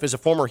 His wife is a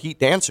former Heat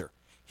dancer.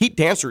 Heat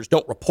dancers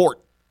don't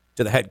report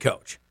to the head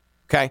coach.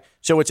 Okay?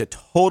 So it's a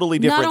totally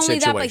different situation.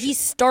 Not only that, but he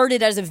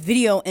started as a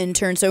video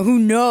intern, so who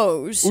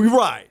knows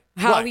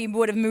how he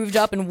would have moved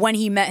up and when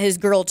he met his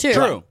girl, too.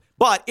 True. Right.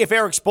 But if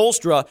Eric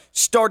Spoelstra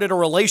started a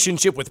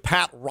relationship with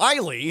Pat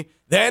Riley,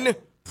 then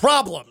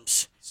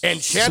problems.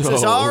 And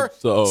chances are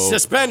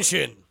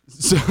suspension.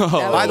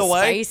 By the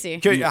way,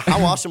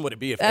 how awesome would it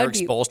be if Eric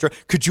Spoelstra?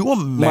 Could you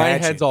imagine? My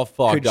head's all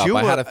fogged up.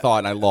 I had a thought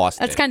and I lost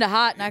it. That's kind of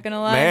hot, not going to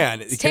lie. Man,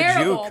 it's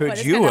terrible,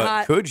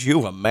 could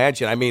you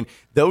imagine? I mean,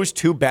 those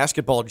two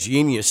basketball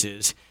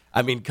geniuses,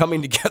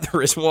 coming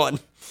together as one.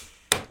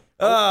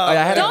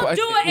 Don't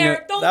do it,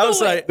 Eric. Don't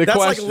do it. That's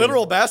like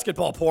literal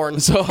basketball porn.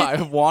 So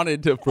I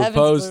wanted to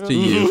propose to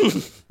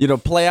you,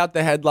 play out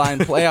the headline,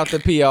 play out the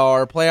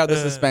PR, play out the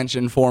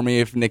suspension for me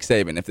if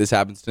this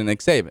happens to Nick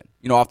Saban.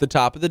 Off the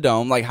top of the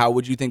dome, like how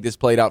would you think this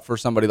played out for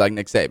somebody like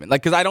Nick Saban?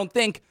 Like, because I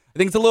think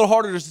it's a little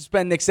harder to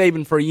suspend Nick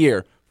Saban for a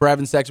year for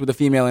having sex with a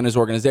female in his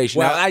organization.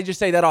 Well, now, I just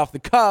say that off the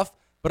cuff,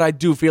 but I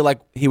do feel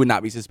like he would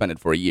not be suspended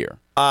for a year.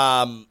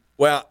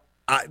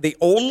 The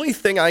only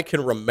thing I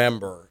can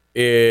remember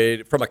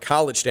from a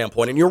college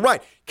standpoint, and you're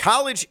right,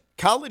 college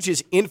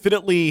is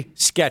infinitely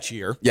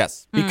sketchier.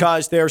 Yes.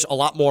 Because there's a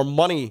lot more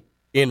money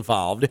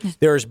involved.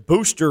 There's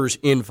boosters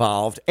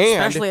involved. And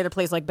especially at a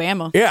place like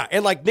Bama. Yeah,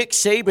 and like Nick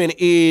Saban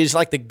is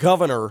like the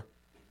governor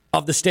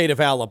of the state of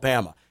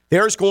Alabama.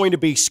 There's going to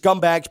be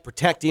scumbags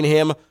protecting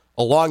him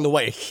along the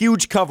way.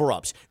 Huge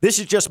cover-ups. This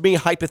is just me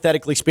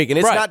hypothetically speaking.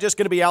 It's not just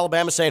going to be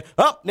Alabama saying,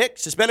 oh, Nick,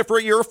 suspended for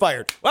a year or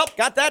fired. Well,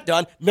 got that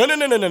done. No.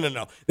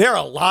 There are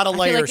a lot of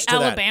layers to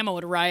that. Alabama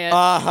would riot.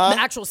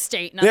 The actual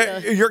state.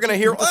 You're going to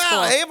hear,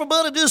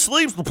 everybody just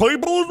sleeps. The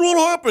people is what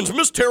happens.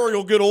 Miss Terry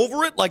will get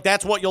over it. Like,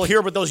 that's what you'll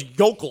hear with those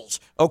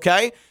yokels,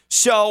 okay?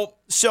 So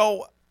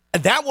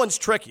that one's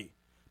tricky.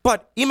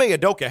 But Ime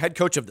Udoka, head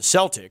coach of the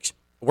Celtics,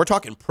 we're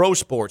talking pro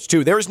sports,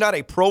 too. There is not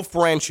a pro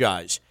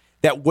franchise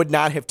that would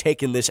not have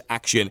taken this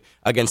action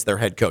against their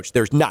head coach.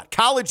 There's not.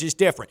 College is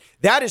different.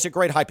 That is a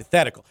great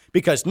hypothetical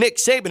because Nick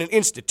Saban, an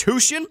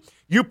institution,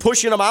 you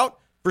pushing him out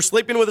for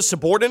sleeping with a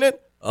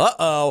subordinate,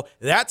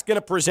 that's going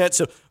to present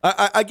some.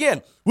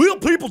 Again, well,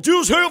 people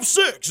just have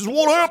sex is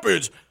what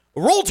happens.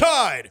 Roll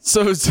Tide.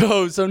 So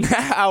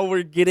now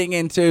we're getting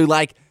into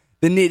like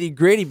the nitty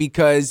gritty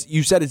because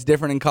you said it's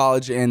different in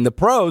college and the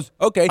pros.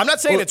 Okay. I'm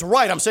not saying it's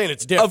right. I'm saying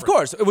it's different. Of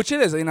course, which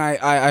it is. And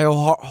I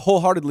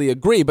wholeheartedly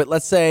agree. But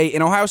let's say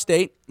in Ohio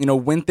State,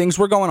 when things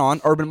were going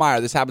on, Urban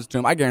Meyer, this happens to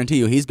him. I guarantee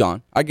you he's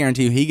gone. I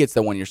guarantee you he gets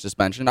the 1-year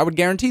suspension. I would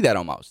guarantee that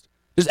almost.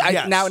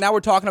 Yes. Now we're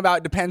talking about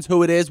it depends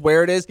who it is,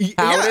 where it is,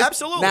 how it is.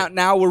 Absolutely.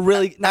 Now we're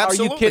really. Now, are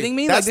you kidding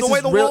me? That's the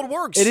way the world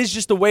works. It is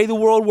just the way the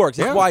world works.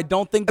 That's why I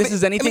don't think this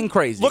is anything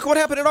crazy. Look what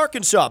happened in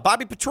Arkansas.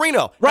 Bobby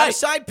Petrino, had a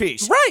side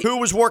piece, who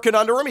was working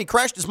under him. He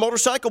crashed his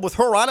motorcycle with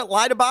her on it,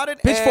 lied about it.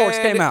 Pitchforks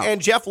came out,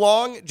 and Jeff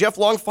Long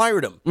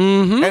fired him.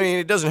 Mm-hmm.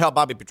 It doesn't help.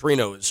 Bobby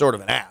Petrino is sort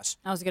of an ass.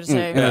 I was going to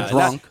say,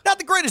 drunk, not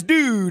the greatest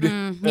dude.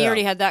 He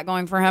already had that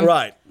going for him,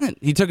 right?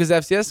 He took his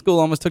FCS school,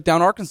 almost took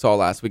down Arkansas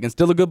last week, and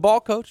still a good ball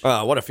coach.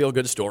 What a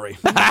feel-good story.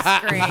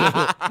 That's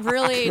great.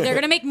 Really, they're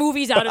going to make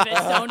movies out of it,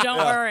 so don't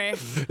worry.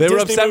 They were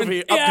up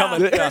 7-0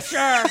 upcoming. For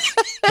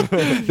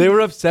sure. They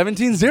were up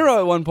 17-0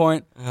 at one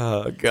point.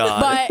 Oh,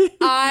 God.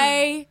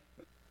 But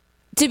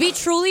to be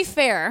truly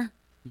fair,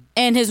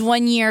 in his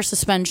 1-year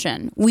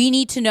suspension, we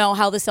need to know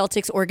how the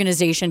Celtics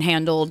organization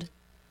handled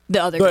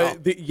the other girl.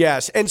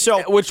 Yes, and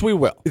so which we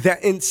will.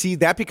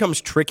 That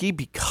becomes tricky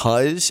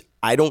because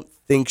I don't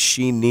think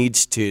she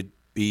needs to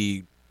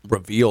be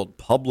revealed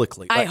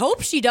publicly. I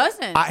hope she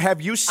doesn't.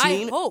 Have you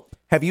seen? I hope.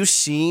 Have you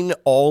seen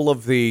all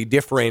of the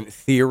different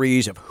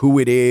theories of who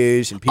it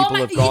is and people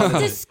have gone?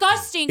 It's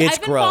disgusting. It's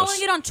I've been gross.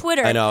 following it on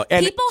Twitter. I know.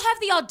 And people have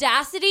the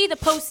audacity to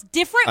post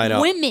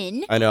different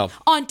women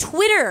on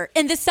Twitter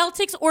in the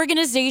Celtics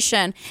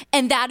organization,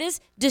 and that is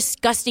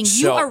disgusting.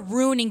 You are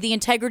ruining the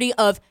integrity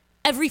of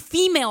every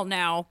female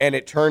now. And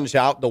it turns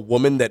out the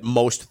woman that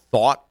most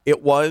thought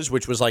it was,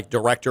 which was like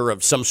director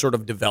of some sort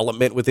of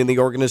development within the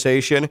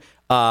organization,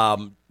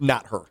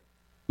 not her.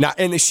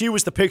 And she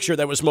was the picture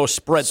that was most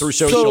spread through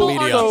social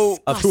media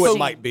of who it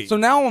might be. So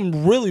now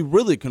I'm really,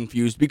 really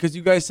confused because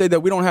you guys say that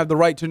we don't have the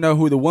right to know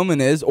who the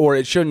woman is or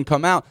it shouldn't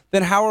come out.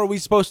 Then how are we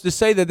supposed to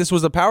say that this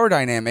was a power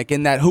dynamic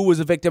and that who was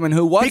a victim and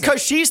who wasn't?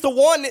 Because she's the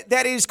one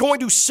that is going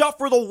to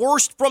suffer the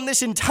worst from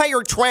this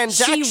entire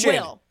transaction. She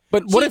will.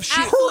 But what if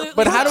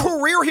her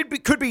career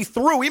could be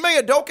through?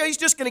 Ime Udoka, he's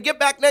just going to get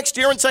back next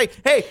year and say,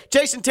 hey,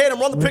 Jason Tatum,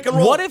 run the pick and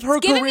roll. What if her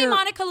Giving career... me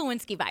Monica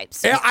Lewinsky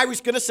vibes. Yeah, I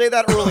was going to say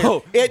that earlier.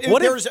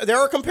 There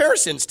are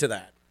comparisons to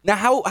that. Now,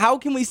 how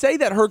can we say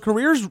that her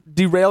career's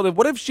derailed? And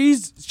what if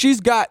she's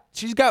got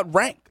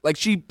rank? Like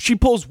she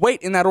pulls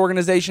weight in that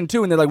organization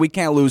too, and they're like, we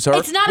can't lose her.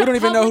 It's not we don't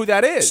even know who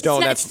that is.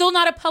 Stone, it's still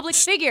not a public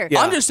figure.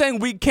 Yeah. I'm just saying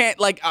we can't.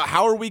 Like,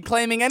 how are we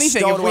claiming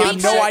anything Stone, if we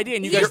have no idea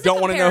and you guys don't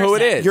want to know who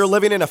it is? You're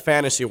living in a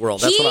fantasy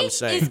world. That's what I'm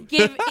saying.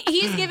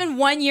 He's given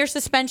 1 year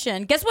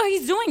suspension. Guess what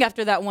he's doing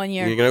after that 1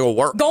 year? You're gonna go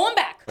work. Going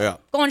back. Yeah.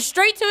 Going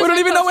straight to his We don't head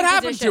even know what coaching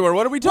happened position. to her.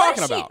 What are we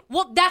talking about?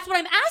 Well, that's what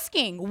I'm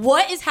asking.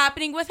 What is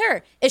happening with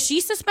her? Is she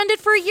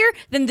suspended for a year?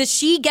 Then does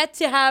she get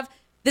to have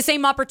the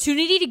same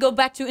opportunity to go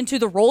back into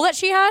the role that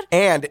she had?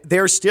 And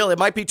there's still, it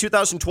might be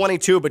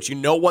 2022, but you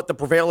know what the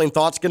prevailing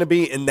thought's going to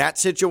be in that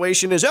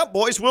situation is,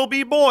 boys will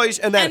be boys.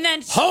 And then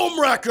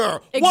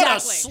homewrecker. Exactly. What a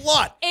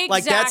slut. Exactly.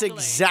 Like, that's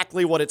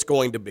exactly what it's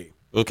going to be.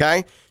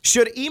 Okay?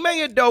 Should Ime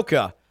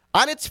Udoka,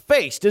 on its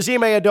face, does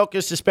Ime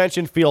Udoka's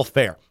suspension feel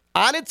fair?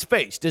 On its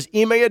face, does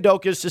Ime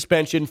Udoka's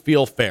suspension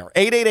feel fair?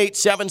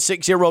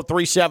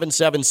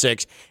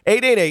 888-760-3776.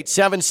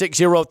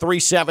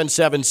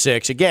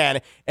 888-760-3776.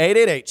 Again,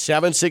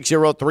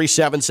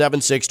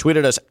 888-760-3776.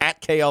 Tweeted us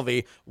at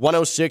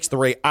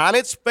KLV1063. On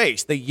its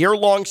face, the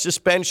year-long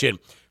suspension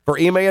for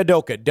Ime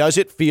Udoka, does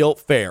it feel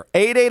fair?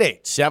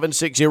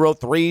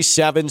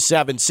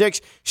 888-760-3776.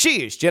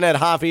 She is Jeanette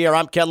Javier.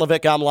 I'm Ken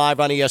Levick. I'm live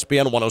on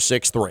ESPN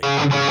 1063.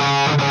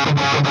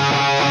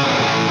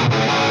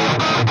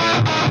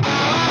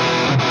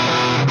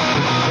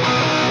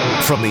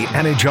 From the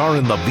Anajar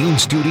and Levine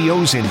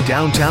Studios in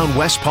downtown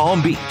West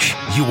Palm Beach,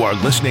 you are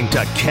listening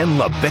to Ken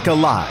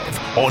LaVicka Live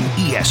on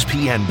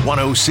ESPN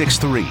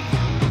 1063.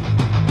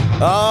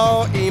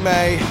 Oh,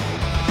 Ime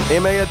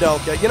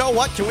Udoka. You know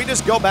what? Can we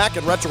just go back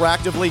and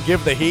retroactively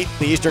give the Heat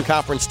the Eastern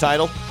Conference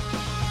title?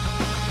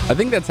 I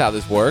think that's how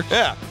this works.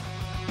 Yeah.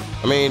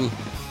 I mean,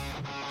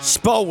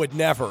 Spo would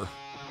never.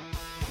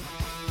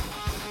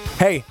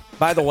 Hey,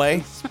 by the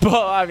way.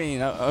 Well, I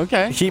mean,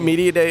 okay. Heat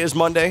Media Day is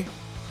Monday.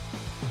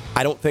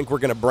 I don't think we're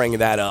going to bring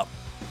that up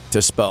to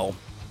Spo.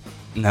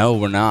 No,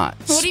 we're not.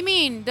 What do you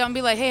mean? Don't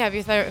be like, hey, have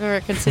you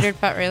considered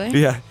Pat Riley?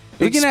 Yeah.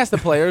 We can ask the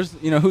players,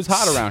 who's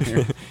hot around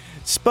here.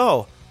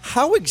 Spo,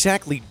 how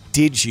exactly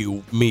did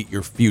you meet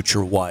your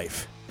future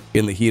wife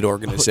in the Heat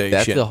organization?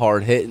 That's the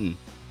hard hitting.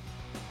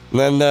 And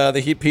then the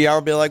Heat PR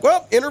will be like,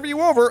 well, interview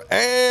over,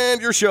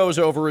 and your show's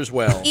over as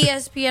well.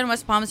 ESPN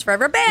West Palm's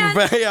forever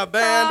banned. Yeah,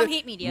 banned.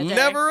 Heat Media Day.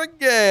 Never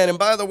again. And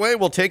by the way,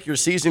 we'll take your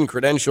season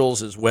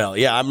credentials as well.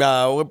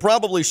 Yeah, we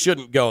probably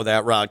shouldn't go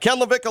that route. Ken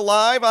LaVicka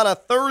Live on a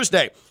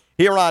Thursday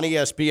here on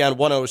ESPN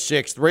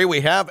 1063.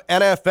 We have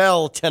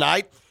NFL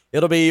tonight.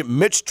 It'll be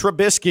Mitch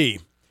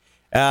Trubisky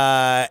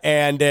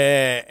and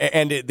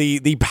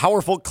the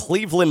powerful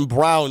Cleveland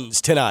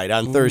Browns tonight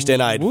on Thursday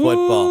Night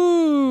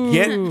Football.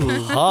 Get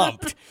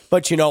pumped.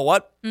 But you know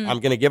what?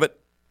 I'm going to give it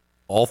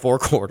all 4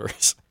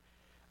 quarters.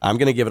 I'm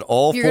going to give it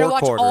all You're 4 gonna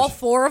watch quarters. all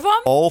 4 of them?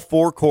 All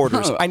 4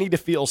 quarters. I need to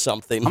feel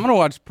something. I'm going to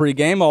watch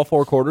pregame, all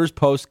 4 quarters,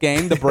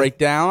 postgame, the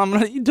breakdown. I'm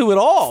going to do it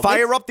all.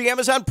 Fire up the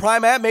Amazon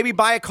Prime app. Maybe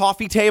buy a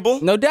coffee table.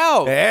 No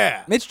doubt.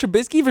 Yeah. Mitch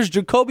Trubisky versus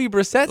Jacoby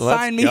Brissett.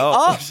 Sign me go.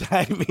 up.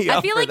 Sign me up.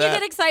 I feel like you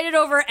get excited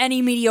over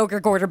any mediocre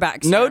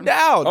quarterback. No Sam.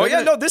 doubt. Oh,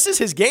 yeah, no, this is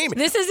his game.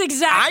 This is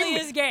exactly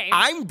his game.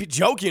 I'm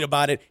joking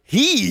about it.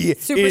 He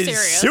Super is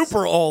serious.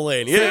 super all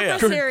in. Yeah.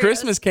 Super serious.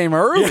 Christmas came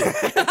early.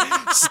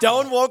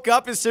 Stone woke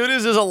up as soon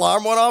as his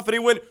alarm went off, and he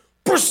went,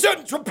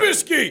 Brissett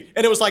Trubisky!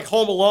 And it was like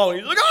Home Alone.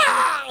 He's like,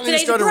 ah! And he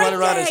Today's started a great running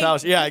around his day.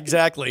 house. Yeah,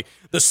 exactly.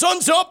 The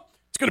sun's up.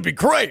 It's going to be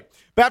great.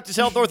 Baptist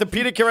Health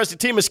Orthopedic Care has a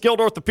team of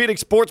skilled orthopedic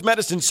sports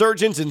medicine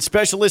surgeons and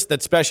specialists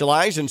that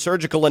specialize in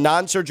surgical and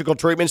non-surgical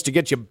treatments to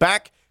get you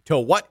back to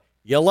what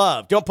you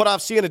love. Don't put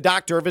off seeing a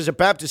doctor. Visit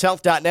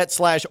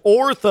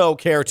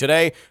baptisthealth.net/orthocare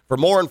today for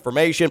more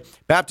information.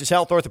 Baptist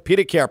Health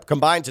Orthopedic Care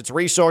combines its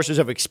resources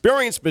of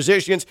experienced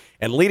physicians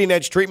and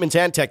leading-edge treatments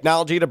and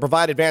technology to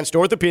provide advanced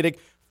orthopedic,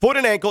 foot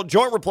and ankle,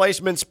 joint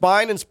replacement,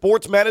 spine, and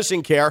sports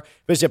medicine care.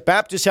 Visit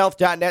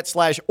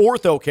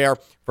baptisthealth.net/orthocare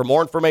for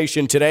more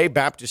information today.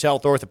 Baptist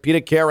Health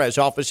Orthopedic Care has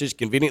offices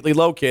conveniently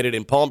located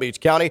in Palm Beach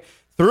County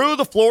through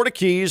the Florida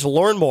Keys.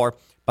 Learn more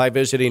by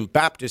visiting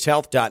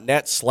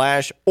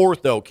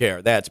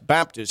baptisthealth.net/orthocare. That's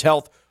Baptist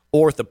Health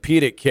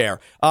Orthopedic Care.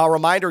 A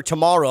reminder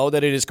tomorrow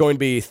that it is going to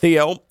be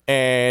Theo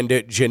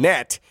and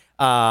Jeanette.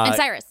 And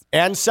Cyrus.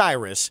 And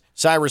Cyrus.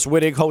 Cyrus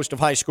Wittig, host of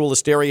High School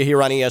Hysteria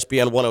here on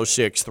ESPN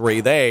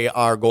 106.3. They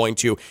are going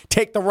to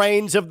take the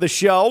reins of the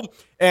show.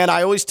 And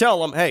I always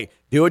tell them, hey,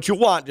 do what you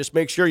want. Just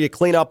make sure you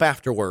clean up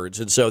afterwards.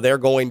 And so they're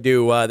going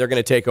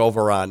to take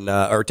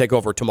over take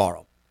over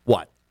tomorrow.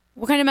 What?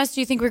 What kind of mess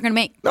do you think we're going to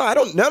make? No, I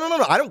don't. No.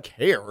 I don't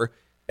care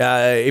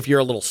if you're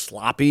a little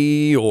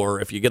sloppy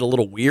or if you get a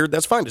little weird.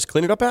 That's fine. Just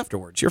clean it up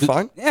afterwards. You're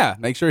fine. Yeah,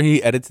 make sure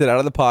he edits it out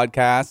of the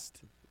podcast.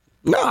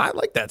 No, I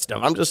like that stuff.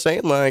 I'm just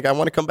saying, like, I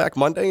want to come back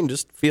Monday and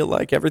just feel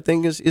like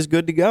everything is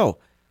good to go.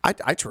 I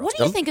trust What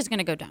do you him. think is going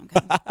to go down?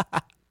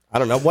 I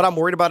don't know. What I'm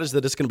worried about is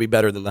that it's going to be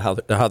better than how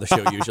the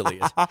show usually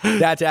is.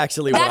 That's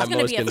actually what I'm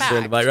most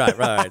concerned about.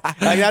 Right.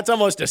 Like, that's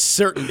almost a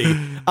certainty.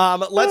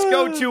 Let's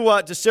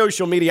go to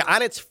social media.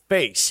 On its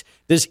face,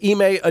 does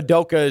Ime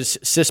Udoka's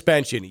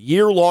suspension,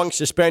 year-long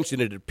suspension,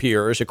 it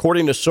appears,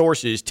 according to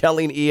sources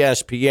telling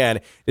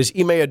ESPN, does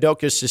Ime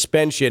Udoka's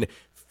suspension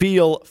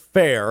feel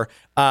fair.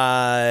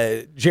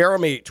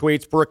 Jeremy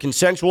tweets, for a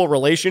consensual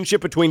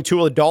relationship between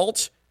two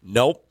adults?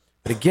 Nope.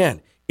 But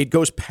again, it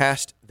goes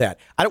past that.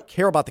 I don't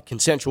care about the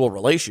consensual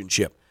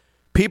relationship.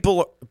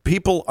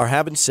 People are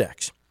having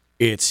sex.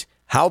 It's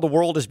how the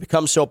world has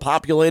become so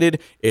populated.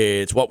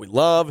 It's what we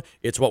love.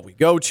 It's what we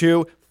go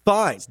to.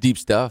 Fine. It's deep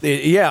stuff.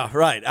 Yeah,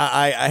 right.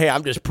 Hey,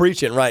 I'm just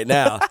preaching right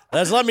now.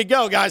 Let me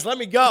go, guys. Let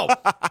me go.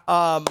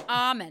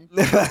 Amen.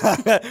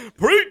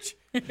 Preach.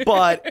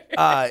 But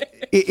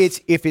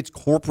if it's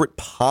corporate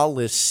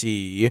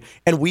policy,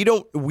 and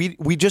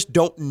we just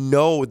don't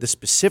know the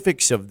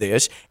specifics of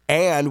this,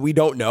 and we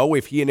don't know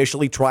if he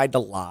initially tried to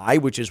lie,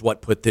 which is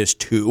what put this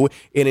to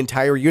an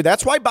entire year.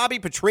 That's why Bobby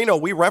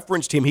Petrino, we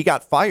referenced him, he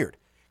got fired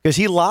because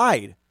he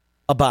lied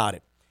about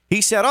it.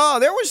 He said,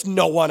 there was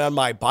no one on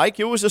my bike.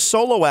 It was a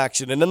solo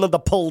accident. And then the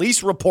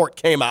police report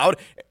came out.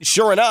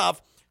 Sure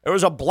enough, there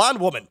was a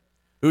blonde woman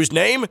whose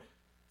name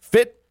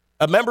fit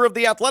a member of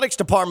the athletics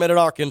department at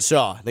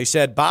Arkansas. They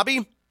said,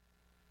 Bobby,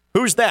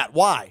 who's that?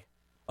 Why?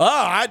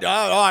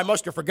 I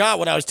must have forgot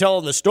when I was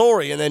telling the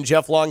story. And then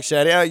Jeff Long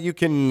said, yeah, you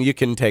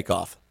can take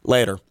off.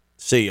 Later.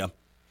 See ya.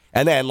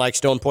 And then, like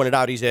Stone pointed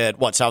out, he's at,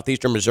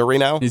 Southeastern Missouri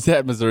now? He's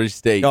at Missouri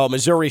State. Oh,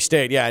 Missouri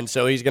State, yeah. And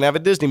so he's going to have a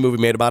Disney movie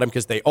made about him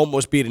because they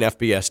almost beat an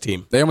FBS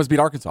team. They almost beat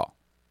Arkansas.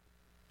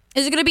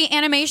 Is it going to be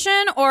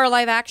animation or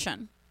live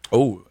action?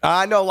 Oh,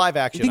 no, live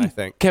action, I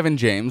think. Kevin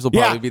James will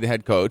probably be the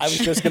head coach. I was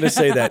just going to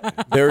say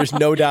that. There is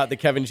no doubt that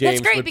Kevin James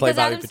would play Bobby Petrino. That's great because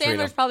Adam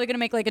Sandler's probably going to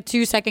make like a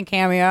 2-second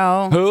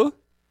cameo. Who?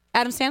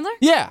 Adam Sandler?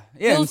 Yeah.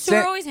 Those two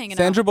are always hanging out.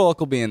 Sandra Bullock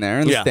will be in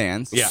there in the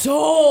stands. Yeah.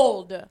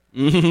 Sold.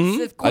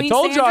 Mm-hmm. I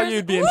told y'all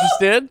you'd be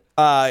interested.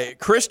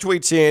 Chris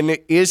tweets in,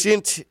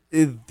 isn't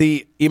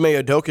the Ime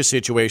Udoka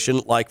situation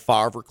like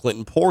Favre or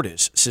Clinton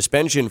Portis?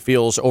 Suspension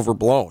feels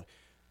overblown.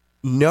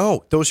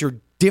 No, those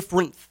are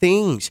different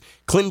things.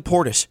 Clinton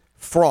Portis,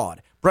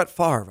 fraud. Brett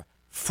Favre,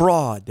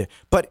 fraud.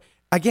 But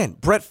again,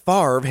 Brett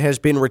Favre has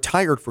been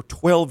retired for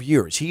 12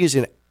 years. He is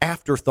an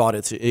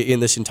afterthought in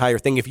this entire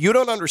thing. If you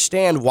don't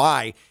understand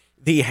why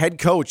the head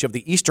coach of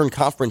the Eastern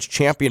Conference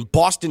champion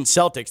Boston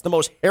Celtics, the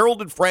most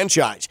heralded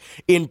franchise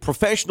in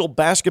professional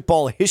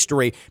basketball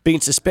history,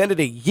 being suspended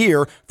a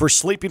year for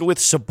sleeping with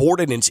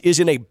subordinates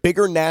isn't a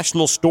bigger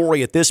national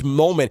story at this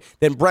moment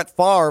than Brett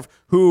Favre,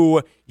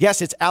 who,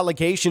 yes, it's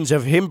allegations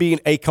of him being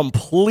a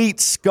complete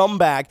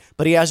scumbag,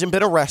 but he hasn't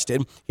been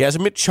arrested. He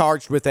hasn't been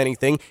charged with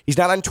anything. He's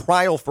not on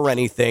trial for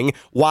anything.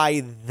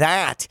 Why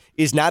that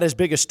is not as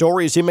big a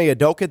story as Ime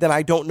Udoka, then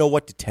I don't know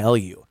what to tell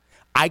you.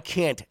 I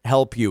can't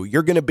help you.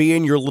 You're going to be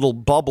in your little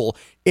bubble.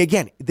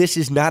 Again, this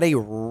is not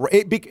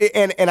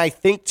and I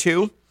think,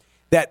 too,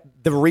 that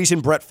the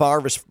reason Brett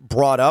Favre is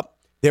brought up,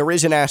 there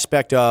is an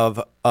aspect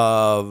of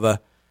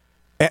and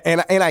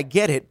I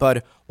get it,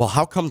 but, well,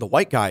 how come the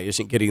white guy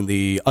isn't getting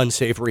the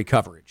unsavory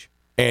coverage?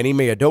 And Ime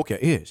Udoka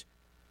is.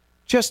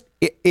 Just,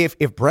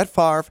 if Brett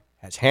Favre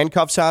has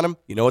handcuffs on him,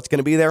 you know what's going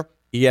to be there?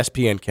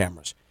 ESPN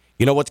cameras.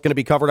 You know what's going to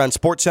be covered on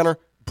SportsCenter?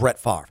 Brett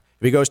Favre.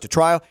 If he goes to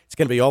trial, it's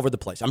going to be all over the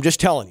place. I'm just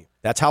telling you.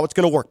 That's how it's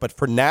going to work. But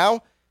for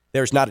now,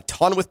 there's not a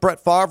ton with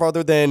Brett Favre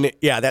other than,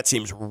 that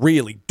seems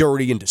really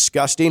dirty and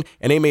disgusting.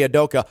 And Ime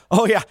Udoka,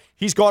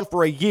 he's gone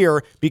for a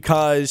year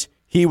because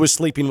he was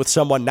sleeping with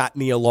someone, not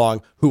Nia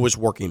Long, who was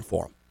working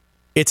for him.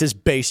 It's as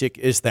basic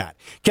as that.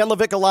 Ken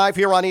LaVicka Live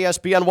here on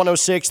ESPN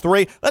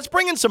 106.3. Let's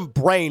bring in some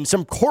brains,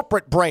 some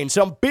corporate brains,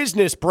 some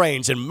business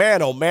brains. And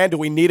man, oh man, do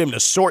we need him to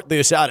sort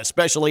this out,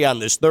 especially on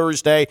this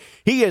Thursday.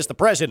 He is the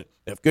president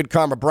of Good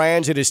Karma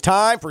Brands. It is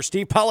time for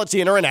Steve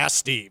Politziner and Ask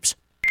Steve's.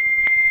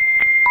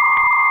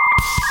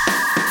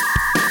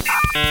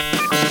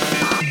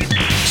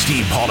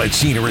 Steve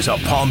Politziner is a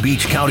Palm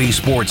Beach County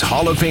Sports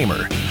Hall of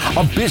Famer,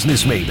 a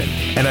business maven,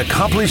 an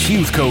accomplished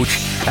youth coach,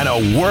 and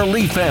a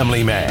worldly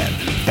family man.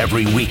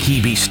 Every week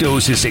he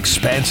bestows his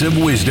expansive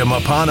wisdom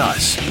upon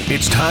us.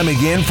 It's time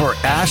again for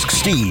Ask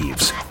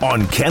Steve's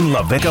on Ken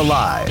LaVicka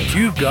Live.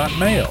 You've got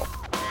mail.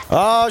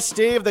 Oh,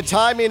 Steve, the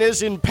timing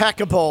is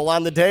impeccable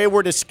on the day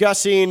we're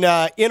discussing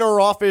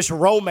inter-office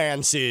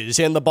romances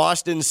in the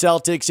Boston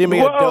Celtics.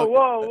 Whoa.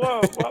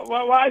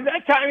 Why is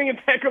that timing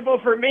impeccable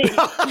for me?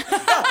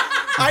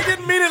 I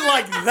didn't mean it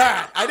like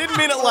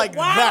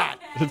that.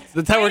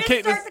 That's how we're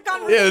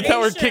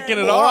kicking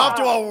it We're off. off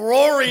to a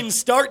roaring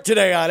start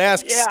today on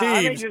Ask Yeah, Steve.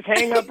 I may just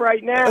hang up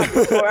right now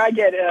before I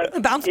get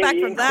bounce back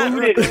from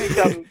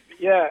that.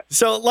 Yeah.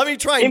 So let me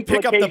try and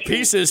pick up the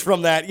pieces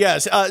from that.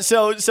 Yes.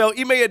 So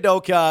Ime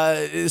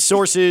Udoka,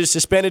 sources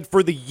suspended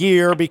for the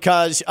year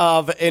because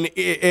of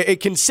a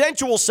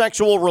consensual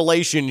sexual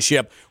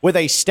relationship with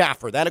a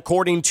staffer. That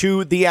according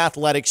to The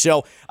Athletic.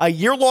 So a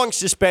year-long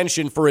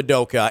suspension for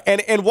Udoka.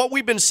 And what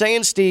we've been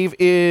saying, Steve,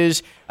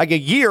 is like a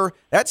year,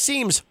 that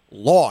seems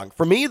long.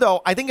 For me,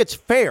 though, I think it's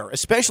fair,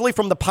 especially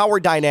from the power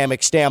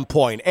dynamic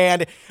standpoint.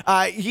 And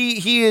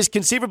he is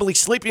conceivably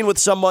sleeping with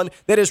someone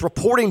that is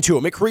reporting to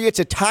him. It creates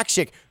a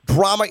toxic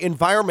drama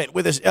environment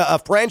with a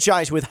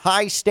franchise with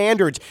high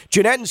standards.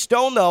 Jeanette and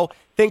Stone, though,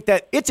 think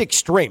that it's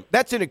extreme.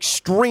 That's an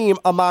extreme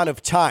amount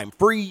of time.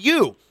 For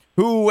you,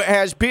 who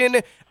has been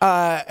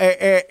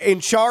in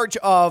charge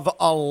of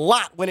a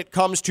lot when it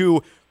comes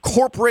to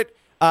corporate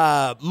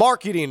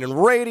marketing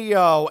and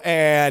radio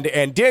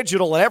and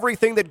digital and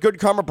everything that Good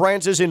Karma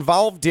Brands is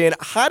involved in.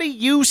 How do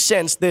you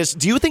sense this?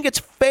 Do you think it's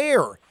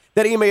fair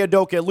that Ime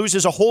Udoka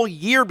loses a whole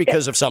year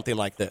because of something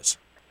like this?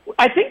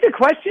 I think the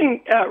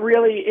question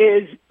really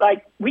is,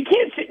 like, we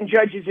can't sit and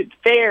judge, is it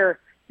fair?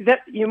 That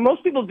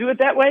most people do it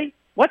that way.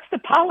 What's the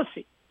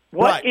policy?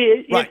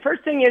 The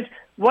first thing is,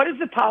 what is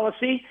the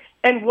policy,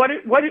 and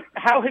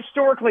how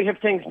historically have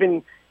things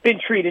been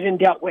treated and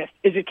dealt with?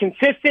 Is it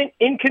consistent,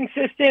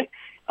 inconsistent?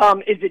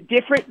 Is it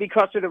different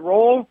because of the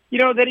role,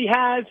 that he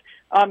has?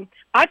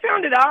 I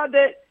found it odd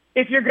that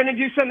if you're going to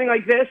do something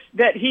like this,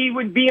 that he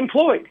would be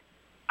employed.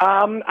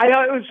 I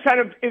thought it was kind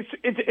of,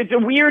 it's a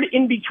weird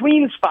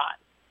in-between spot.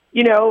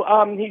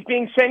 He's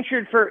being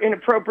censured for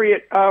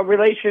inappropriate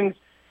relations,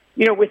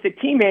 with a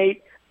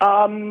teammate.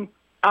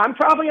 I'm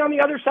probably on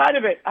the other side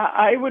of it.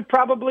 I would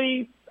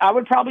probably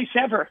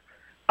sever.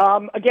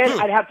 Again,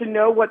 I'd have to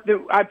know what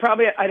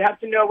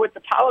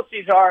the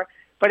policies are.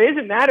 But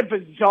isn't that a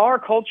bizarre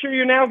culture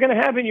you're now going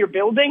to have in your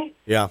building?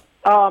 Yeah.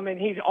 And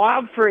he's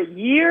off for a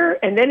year,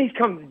 and then he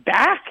comes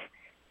back.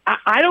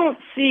 I don't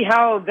see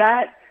how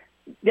that.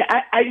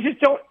 I just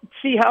don't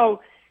see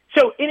how.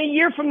 So in a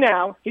year from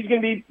now, he's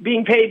going to be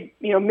being paid,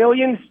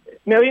 millions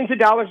of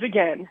dollars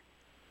again.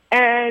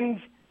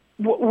 And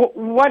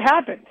what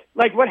happened?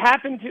 Like, what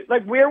happened to?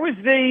 Like, where was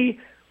the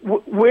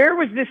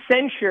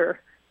censure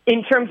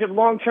in terms of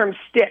long-term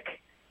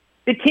stick?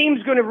 The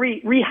team's going to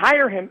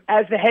rehire him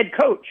as the head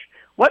coach.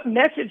 What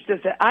message does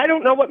that? I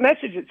don't know what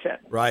message it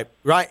sends. Right,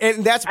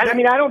 and that's. I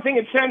don't think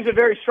it sends a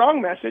very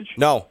strong message.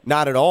 No,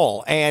 not at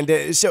all.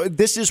 And so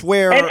this is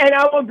where. And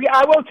I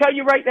will tell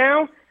you right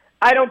now,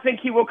 I don't think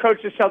he will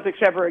coach the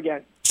Celtics ever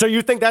again. So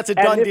you think that's a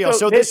done deal?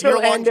 So this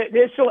will end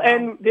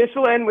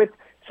with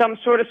some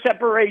sort of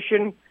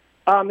separation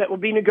that will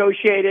be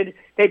negotiated.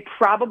 They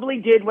probably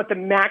did what the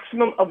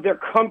maximum of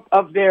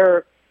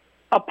their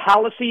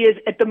policy is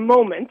at the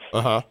moment.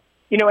 At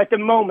the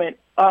moment.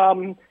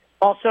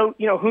 Also,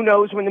 who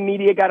knows when the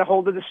media got a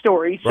hold of the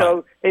story,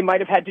 so they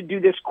might have had to do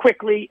this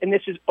quickly, and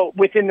this is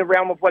within the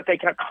realm of what they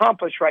can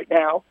accomplish right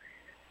now.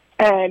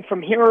 And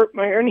from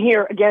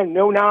here, again,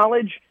 no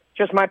knowledge,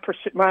 just my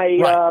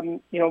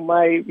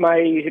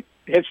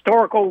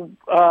historical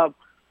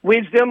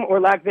wisdom or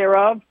lack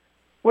thereof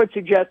would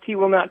suggest he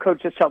will not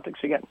coach the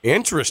Celtics again.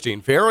 Interesting.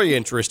 Very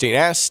interesting.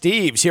 Ask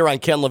Steve's here on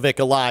Ken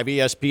LaVicka Live,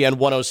 ESPN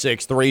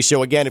 106.3.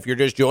 So, again, if you're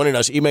just joining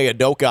us, Ime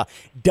Udoka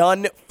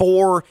done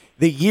for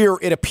the year,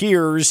 it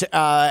appears,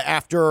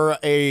 after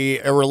a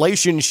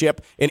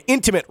relationship, an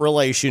intimate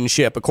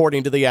relationship,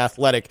 according to The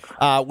Athletic,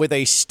 with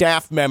a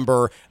staff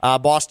member.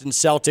 Boston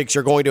Celtics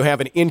are going to have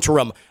an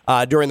interim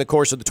during the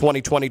course of the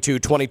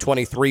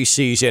 2022-2023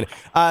 season.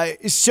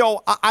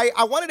 So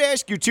I wanted to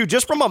ask you, too,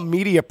 just from a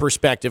media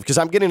perspective, because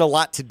I'm getting a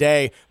lot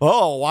today.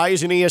 Oh, why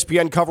isn't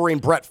ESPN covering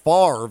Brett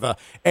Favre?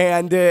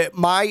 And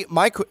my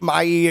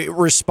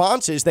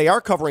response is they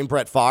are covering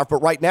Brett Favre,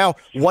 but right now,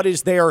 what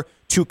is there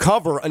to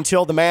cover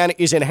until the man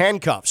is in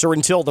handcuffs or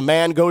until the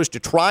man goes to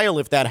trial,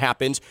 if that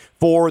happens,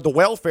 for the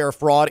welfare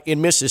fraud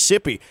in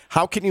Mississippi?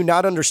 How can you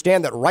not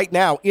understand that right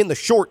now, in the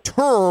short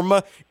term,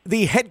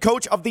 the head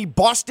coach of the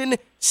Boston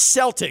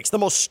Celtics, the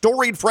most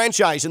storied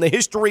franchise in the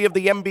history of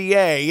the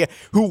NBA,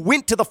 who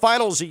went to the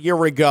finals a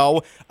year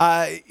ago,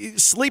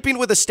 sleeping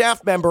with a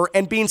staff member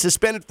and being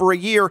suspended for a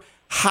year,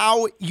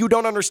 how you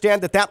don't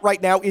understand that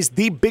right now is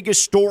the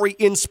biggest story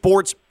in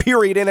sports,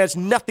 period, and has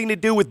nothing to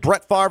do with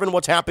Brett Favre and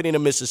what's happening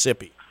in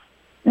Mississippi?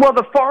 Well,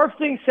 the Favre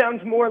thing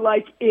sounds more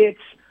like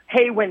it's,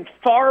 hey, when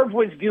Favre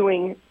was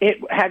doing it,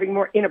 having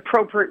more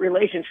inappropriate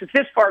relations, because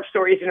this Favre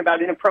story isn't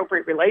about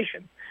inappropriate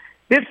relations.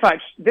 This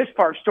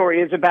Favre story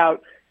is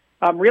about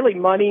really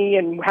money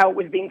and how it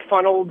was being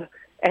funneled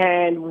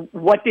and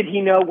what did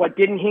he know, what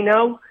didn't he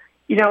know.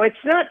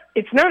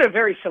 It's not a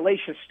very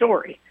salacious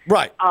story.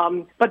 Right.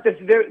 But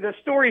the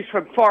stories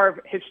from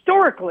Favre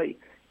historically,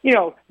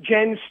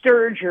 Jen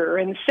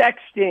Sturger and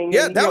sexting.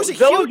 Yeah, and, that was a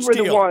those huge were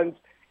deal. The ones.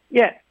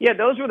 Yeah,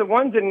 those were the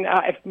ones. And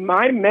if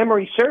my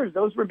memory serves,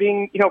 those were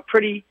being,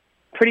 pretty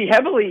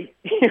heavily,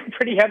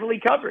 pretty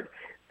heavily covered.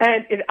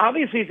 And it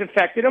obviously has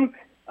affected him.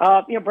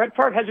 Brett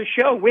Favre has a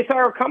show with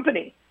our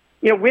company,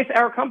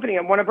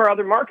 on one of our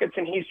other markets,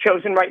 and he's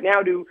chosen right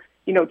now to,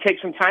 take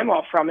some time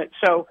off from it.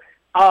 So,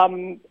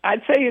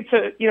 I'd say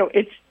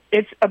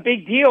it's a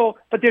big deal,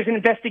 but there's an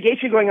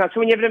investigation going on. So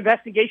when you have an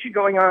investigation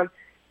going on,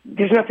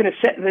 there's nothing to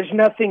say. There's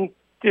nothing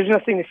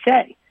to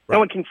say. Right. No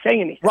one can say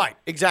anything. Right,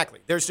 exactly.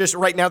 There's just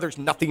right now there's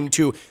nothing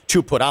to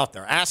put out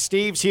there. Ask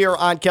Steve's here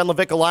on Ken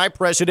LaVicka Live.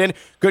 President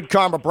Good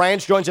Karma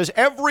Brands joins us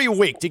every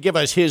week to give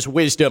us his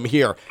wisdom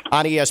here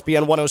on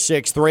ESPN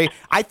 106.3.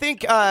 I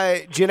think,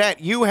 Jeanette,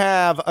 you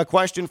have a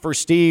question for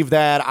Steve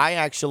that I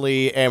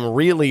actually am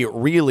really,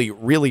 really,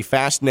 really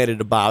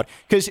fascinated about,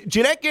 because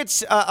Jeanette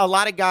gets a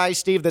lot of guys,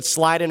 Steve, that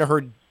slide into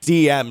her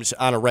DMs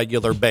on a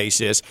regular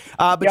basis.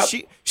 But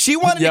she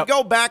wanted to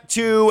go back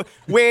to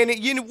when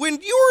you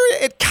were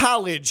at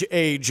college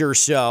age or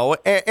so.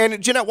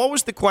 And Jeanette, what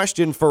was the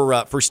question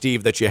for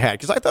Steve that you had?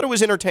 Because I thought it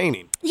was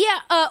entertaining. Yeah.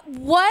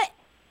 What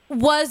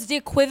was the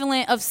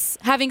equivalent of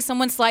having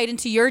someone slide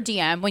into your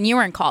DM when you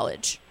were in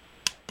college?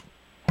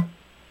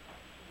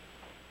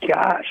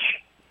 Gosh.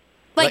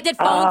 Like, did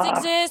phones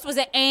exist? Was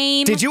it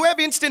AIM? Did you have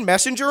instant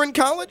messenger in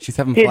college? She's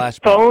having Did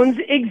flashbacks. phones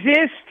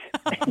exist?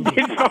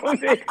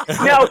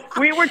 No,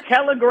 we were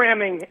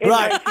telegramming in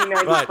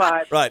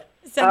 1995. Right.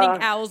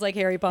 Sending owls like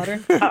Harry Potter?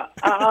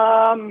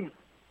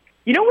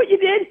 You know what you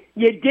did?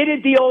 You did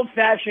it the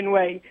old-fashioned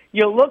way.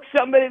 You look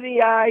somebody in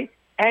the eye,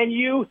 and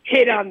you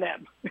hit on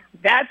them.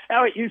 That's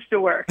how it used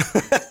to work.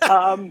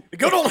 The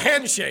good old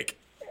handshake.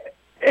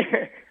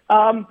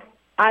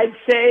 I'd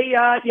say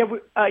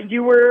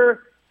you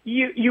were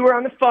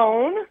on the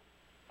phone.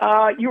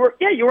 You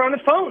were on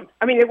the phone.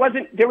 I mean,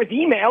 there was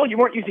email. You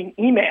weren't using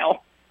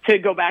email to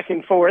go back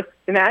and forth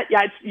and that.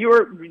 Yeah, you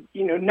were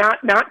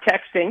not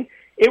texting.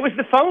 It was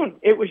the phone.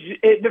 It was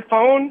the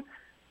phone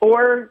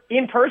or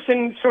in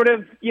person, sort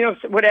of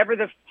whatever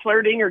the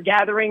flirting or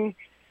gathering,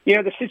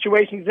 the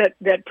situations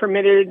that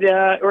permitted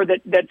or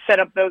that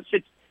set up those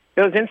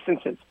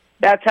instances.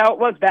 That's how it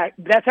was back.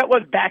 That's how it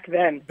was back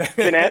then,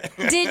 Jeanette.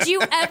 Did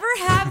you ever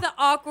have the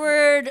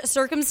awkward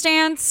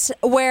circumstance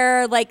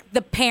where, like,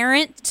 the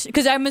parent?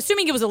 Because I'm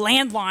assuming it was a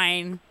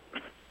landline.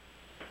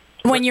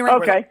 When you were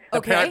okay, the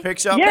parent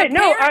picks up. Yeah, The no,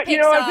 parent I was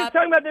just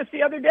talking about this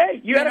the other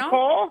day. You had a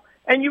call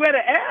and you had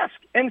to ask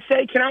and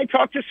say, "Can I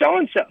talk to so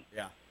and so?"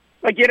 Yeah.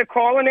 Like, you had to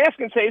call and ask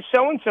and say, "Is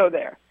so and so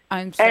there?"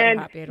 I'm so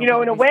happy. In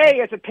a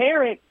way, as a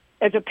parent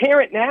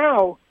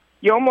now,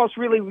 you almost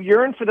really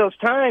yearn for those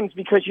times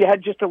because you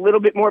had just a little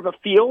bit more of a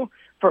feel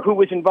for who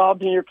was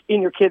involved in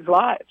your kids'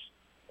 lives.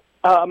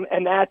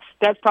 And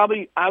that's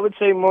probably, I would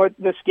say, more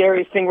the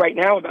scariest thing right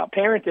now about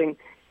parenting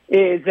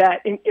is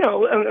that, and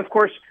of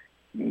course,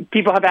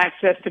 people have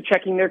access to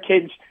checking their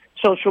kids'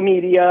 social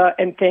media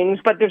and things,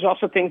 but there's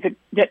also things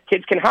that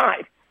kids can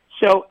hide.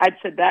 So I'd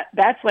say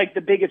that's like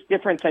the biggest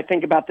difference, I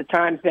think, about the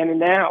times then and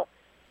now.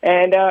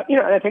 And,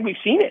 I think we've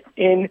seen it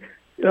in,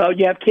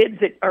 you have kids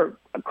that are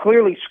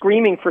clearly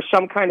screaming for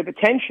some kind of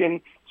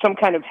attention, some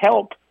kind of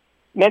help,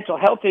 mental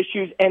health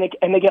issues, and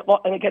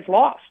it gets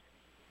lost,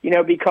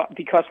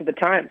 because of the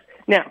times.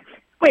 Now,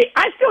 wait,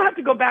 I still have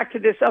to go back to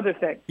this other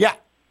thing. Yeah.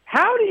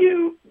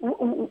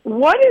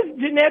 What is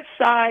Jeanette's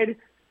side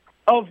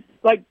of,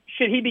 like,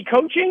 should he be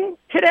coaching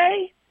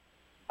today?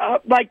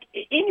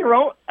 In your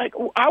own,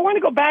 I want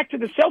to go back to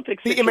the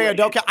Celtics situation.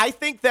 Udoka, I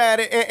think that,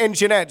 and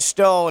Jeanette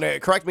Stone,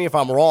 correct me if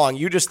I'm wrong,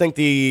 you just think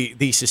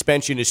the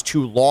suspension is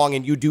too long,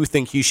 and you do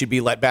think he should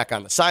be let back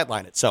on the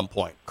sideline at some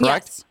point,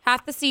 correct? Yes,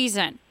 half the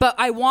season. But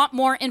I want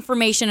more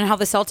information on how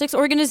the Celtics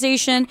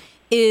organization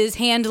is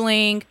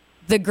handling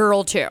the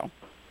girl, too.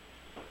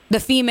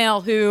 The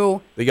female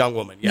who... The young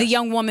woman, yes. The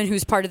young woman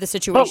who's part of the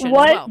situation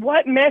but as well.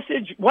 What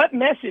message,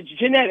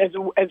 Jeanette,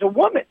 as a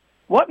woman,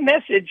 what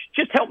message,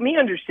 just help me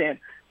understand,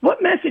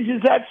 what message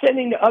is that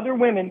sending to other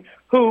women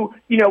who,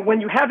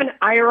 when you have an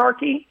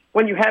hierarchy,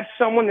 when you have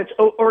someone that's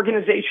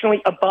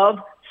organizationally above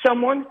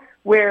someone,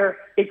 where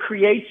it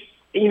creates,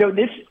 an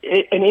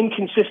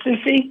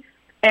inconsistency,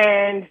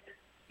 and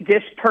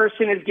this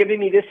person is giving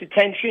me this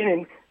attention,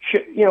 and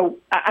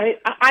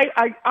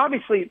I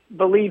obviously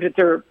believe that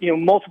there are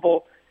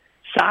multiple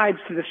sides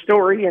to the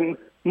story and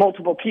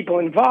multiple people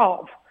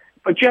involved,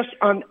 but just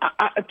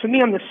to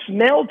me on the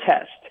smell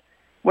test,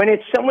 when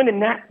it's someone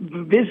in that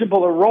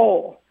visible a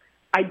role,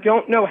 I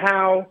don't know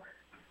how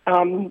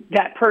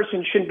that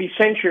person shouldn't be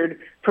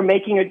censured for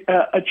making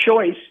a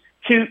choice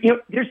to,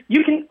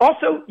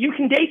 you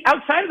can date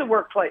outside of the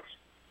workplace.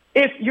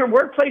 If your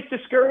workplace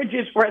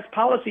discourages or has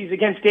policies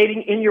against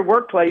dating in your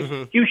workplace,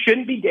 you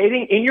shouldn't be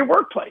dating in your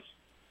workplace.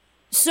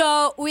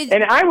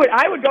 And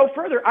I would go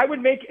further. I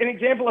would make an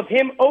example of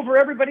him over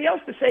everybody else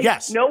to say,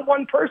 yes, no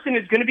one person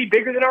is going to be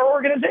bigger than our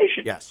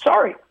organization. Yes.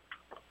 Sorry.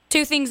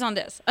 Two things on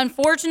this.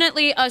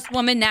 Unfortunately, us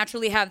women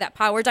naturally have that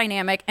power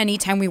dynamic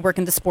anytime we work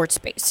in the sports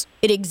space.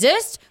 It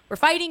exists. We're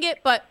fighting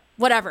it, but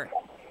whatever.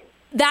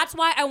 That's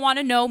why I want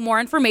to know more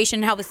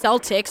information on how the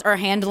Celtics are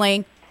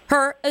handling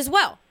her as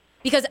well.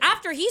 Because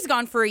after he's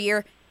gone for a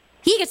year,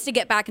 he gets to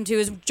get back into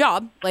his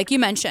job, like you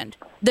mentioned.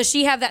 Does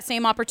she have that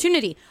same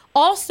opportunity?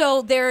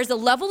 Also, there's a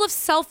level of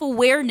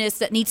self-awareness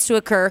that needs to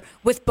occur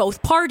with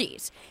both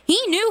parties. He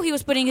knew he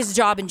was putting his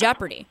job in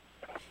jeopardy.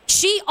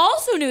 She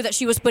also knew that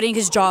she was putting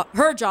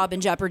her job in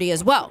jeopardy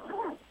as well.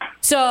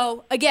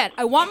 So, again,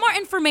 I want more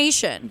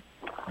information,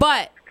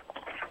 but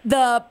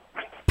the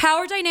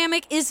power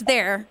dynamic is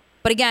there.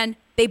 But again,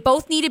 they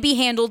both need to be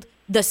handled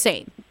the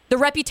same. The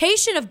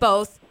reputation of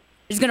both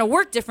is going to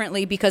work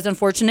differently because,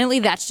 unfortunately,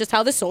 that's just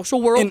how the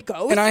social world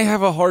goes. And I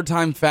have a hard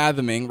time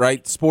fathoming,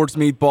 right, sports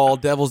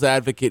meatball, devil's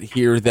advocate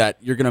here, that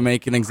you're going to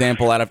make an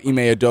example out of Ime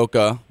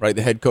Udoka, right,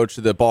 the head coach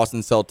of the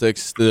Boston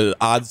Celtics, the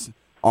odds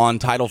on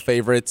title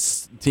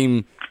favorites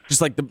team,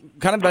 just like the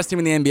kind of best team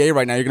in the NBA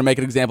right now. You're going to make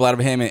an example out of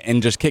him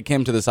and just kick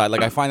him to the side.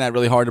 Like, I find that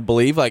really hard to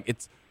believe. Like,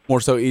 it's more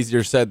so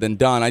easier said than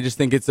done. I just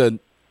think it's an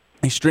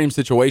extreme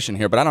situation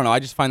here, but I don't know. I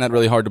just find that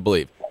really hard to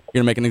believe. You're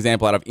going to make an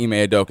example out of Ime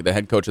Udoka, the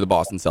head coach of the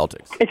Boston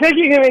Celtics. It's like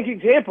you're going to make an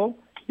example.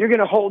 You're going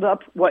to hold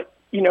up what,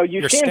 you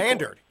Your stand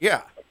standard, for.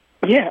 yeah.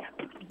 Yeah.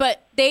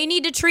 But they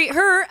need to treat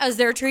her as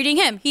they're treating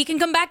him. He can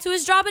come back to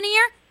his job in a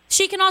year.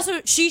 She can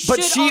also. She should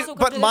also come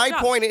But to my his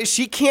job. point is,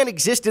 she can't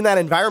exist in that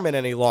environment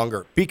any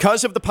longer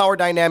because of the power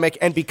dynamic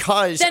and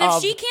because Then if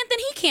of. she can't, then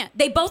he can't.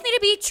 They both need to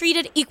be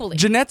treated equally.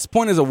 Jeanette's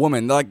point as a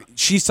woman, like,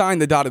 she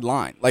signed the dotted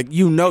line. Like,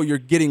 you're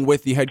getting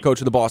with the head coach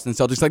of the Boston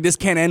Celtics. Like, this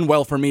can't end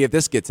well for me if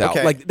this gets out.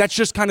 Okay. Like, that's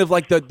just kind of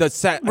like the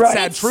sad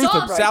It truth.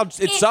 sucks.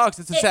 It sucks.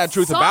 It's the sad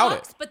truth about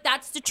it. But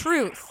that's the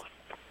truth.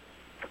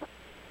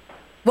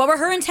 What were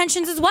her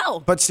intentions as well?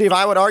 But Steve,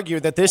 I would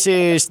argue that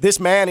this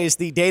man is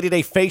the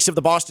day-to-day face of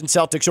the Boston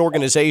Celtics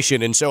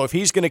organization, and so if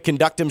he's going to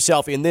conduct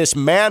himself in this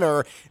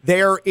manner,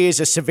 there is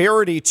a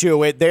severity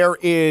to it. There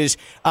is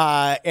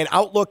an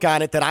outlook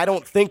on it that I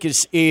don't think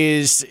is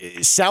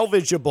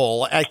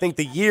salvageable. I think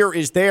the year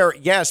is there,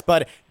 yes,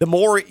 but the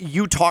more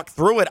you talk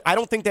through it, I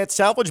don't think that's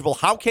salvageable.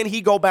 How can he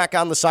go back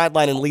on the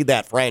sideline and lead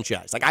that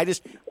franchise? Like, I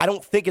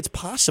don't think it's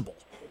possible.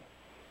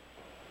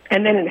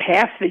 And then in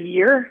half the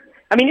year,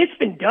 I mean, it's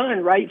been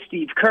done, right?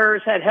 Steve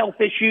Kerr's had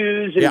health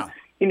issues, and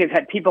they've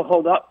had people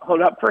hold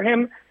up for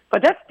him.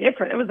 But that's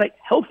different. It was like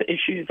health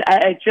issues.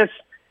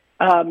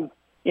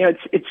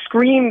 It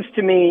screams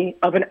to me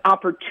of an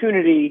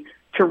opportunity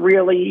to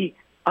really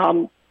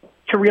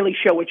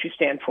show what you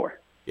stand for.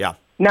 Yeah.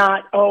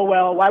 Not, oh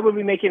well, why would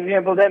we make an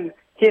example of him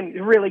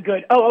really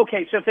good? Oh,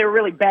 okay. So if they were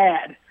really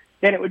bad,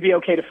 then it would be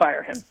okay to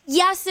fire him.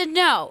 Yes and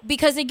no,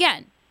 because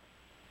again,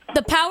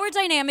 the power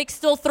dynamic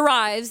still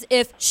thrives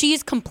if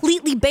she's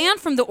completely banned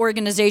from the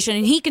organization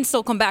and he can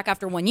still come back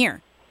after 1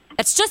 year.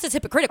 It's just as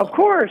hypocritical. Of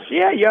course,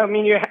 yeah. I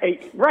mean, you're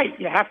right.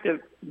 You have to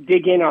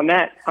dig in on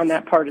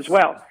that part as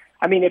well.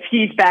 I mean, if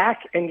he's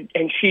back and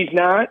she's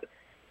not,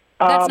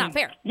 that's not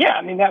fair. Yeah,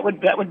 I mean that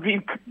would be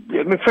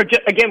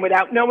again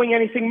without knowing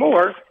anything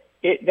more.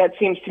 That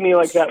seems to me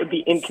like that would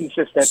be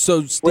inconsistent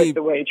with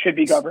the way it should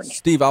be governed.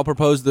 Steve, I'll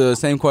propose the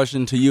same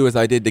question to you as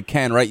I did to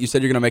Ken, right? You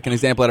said you're going to make an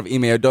example out of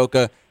Ime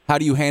Udoka. How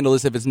do you handle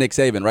this if it's Nick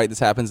Saban, right? This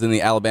happens in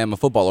the Alabama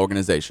football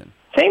organization.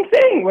 Same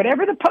thing.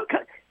 Whatever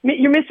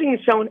you're missing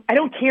is someone. I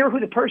don't care who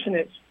the person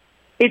is.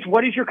 It's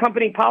what is your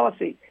company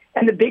policy.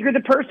 And the bigger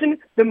the person,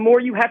 the more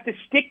you have to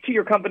stick to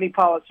your company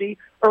policy,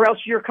 or else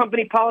your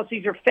company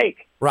policies are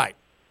fake. Right.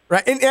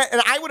 Right, and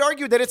I would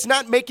argue that it's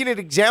not making an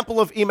example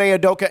of Ime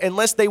Udoka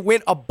unless they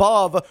went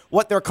above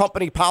what their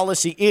company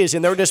policy is,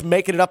 and they're just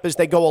making it up as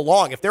they go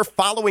along. If they're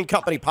following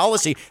company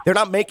policy, they're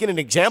not making an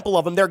example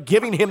of him. They're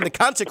giving him the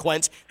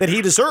consequence that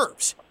he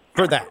deserves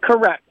for that.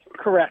 Correct.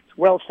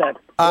 Well said.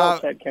 Well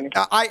said, Kenny.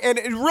 And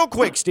real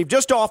quick, Steve,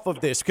 just off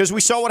of this, because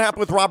we saw what happened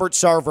with Robert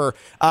Sarver,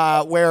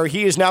 where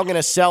he is now going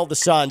to sell the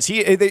Suns.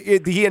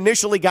 He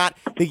initially got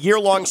the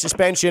year-long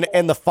suspension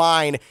and the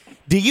fine.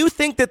 Do you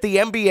think that the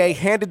NBA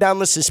handed down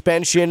the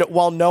suspension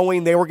while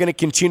knowing they were going to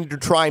continue to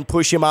try and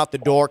push him out the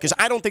door? Because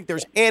I don't think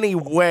there's any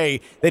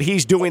way that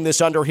he's doing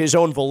this under his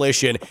own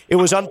volition. It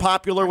was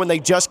unpopular when they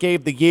just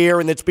gave the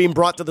year, and it's being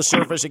brought to the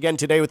surface again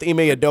today with Ime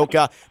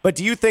Udoka. But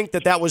do you think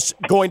that was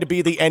going to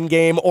be the end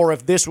game, or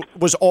if this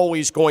was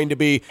always going to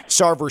be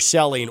Sarver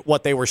selling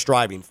what they were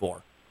striving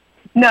for?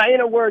 No,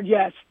 in a word,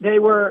 yes. They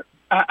were,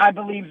 I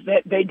believe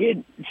that they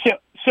did.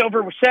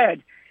 Silver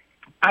said,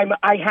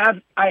 I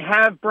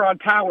have broad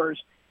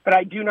powers, but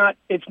I do not.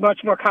 It's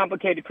much more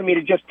complicated for me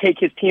to just take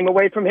his team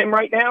away from him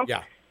right now.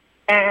 Yeah.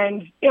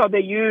 And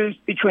they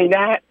used between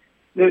that,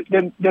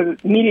 the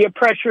media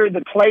pressure,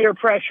 the player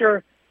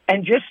pressure,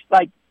 and just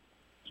like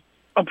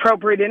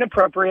appropriate,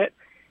 inappropriate.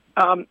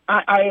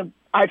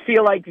 I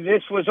feel like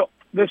this was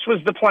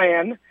the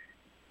plan,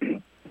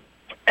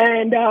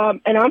 and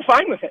I'm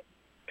fine with it.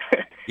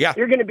 Yeah.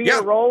 You're going to be in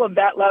a role of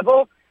that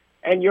level,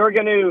 and you're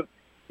going to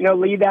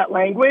lead that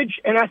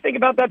language. And I think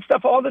about that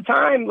stuff all the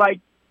time. Like,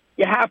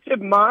 you have to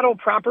model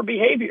proper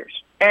behaviors.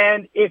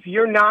 And if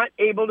you're not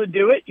able to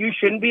do it, you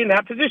shouldn't be in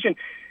that position.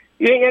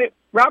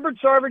 Robert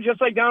Sarver,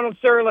 just like Donald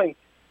Sterling,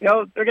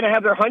 they're going to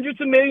have their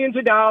hundreds of millions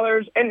of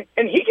dollars, and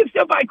he can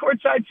still buy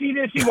courtside seats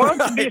if he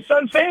wants to be a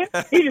Suns fan.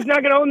 He's just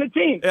not going to own the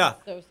team. Yeah.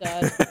 So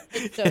sad.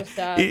 It's so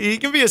sad. He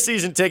can be a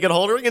season ticket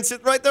holder. He can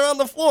sit right there on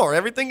the floor.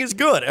 Everything is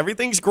good.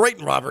 Everything's great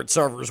in Robert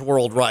Sarver's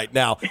world right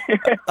now.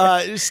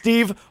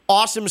 Steve,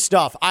 awesome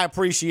stuff. I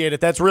appreciate it.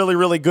 That's really,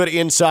 really good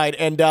insight,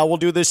 and we'll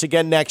do this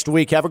again next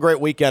week. Have a great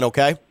weekend,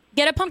 okay?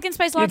 Get a pumpkin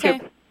spice latte.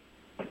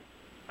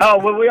 Oh,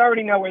 well, we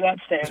already know where that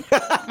stands.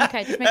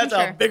 Okay, just making That's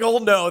sure. a big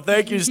old no.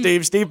 Thank you,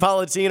 Steve. Steve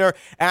Politziner,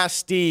 Ask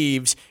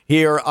Steve's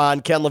here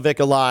on Ken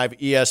LaVicka Live,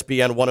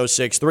 ESPN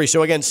 106.3.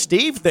 So, again,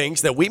 Steve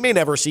thinks that we may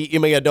never see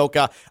Ime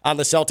Udoka on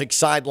the Celtics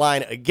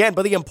sideline again.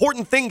 But the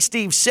important thing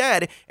Steve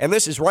said, and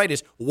this is right,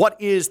 is what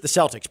is the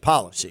Celtics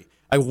policy?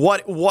 Like,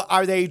 what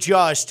are they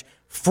just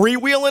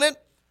freewheeling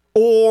it?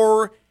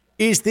 Or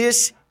is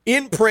this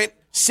in print,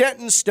 set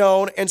in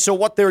stone, and so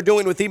what they're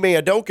doing with Ime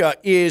Udoka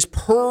is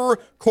per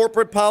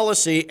corporate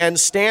policy and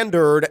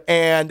standard,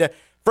 and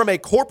from a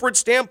corporate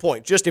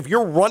standpoint, just if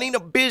you're running a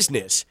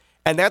business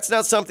And that's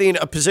not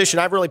a position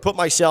I've really put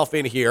myself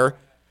in here.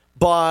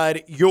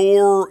 But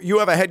you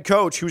have a head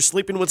coach who's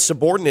sleeping with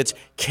subordinates.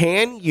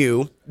 Can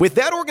you, with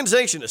that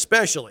organization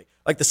especially,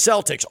 like the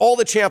Celtics, all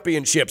the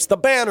championships, the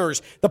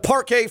banners, the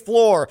parquet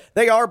floor,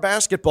 they are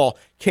basketball.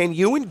 Can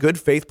you in good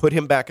faith put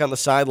him back on the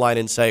sideline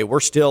and say, we're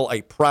still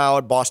a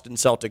proud Boston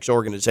Celtics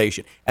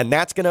organization? And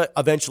that's going to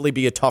eventually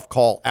be a tough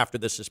call after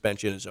the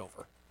suspension is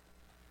over.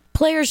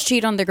 Players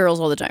cheat on their girls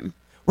all the time.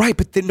 Right,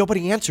 but then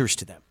nobody answers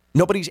to them.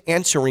 Nobody's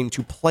answering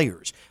to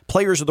players.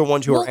 Players are the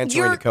ones who are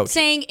answering to coach. You're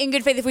saying in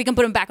good faith if we can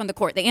put him back on the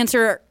court. The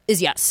answer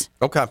is yes.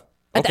 Okay.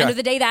 At the end of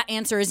the day, that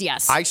answer is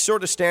yes. I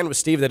sort of stand with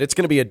Steve that it's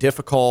going to be a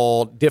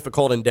difficult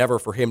endeavor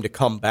for him to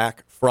come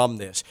back from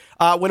this.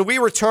 When we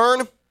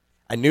return,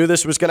 I knew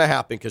this was going to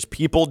happen because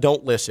people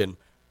don't listen.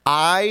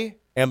 I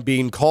am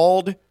being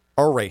called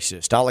a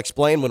racist. I'll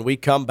explain when we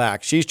come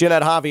back. She's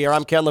Jeanette Javier.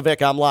 I'm Ken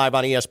Levick. I'm live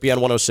on ESPN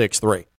 106.3.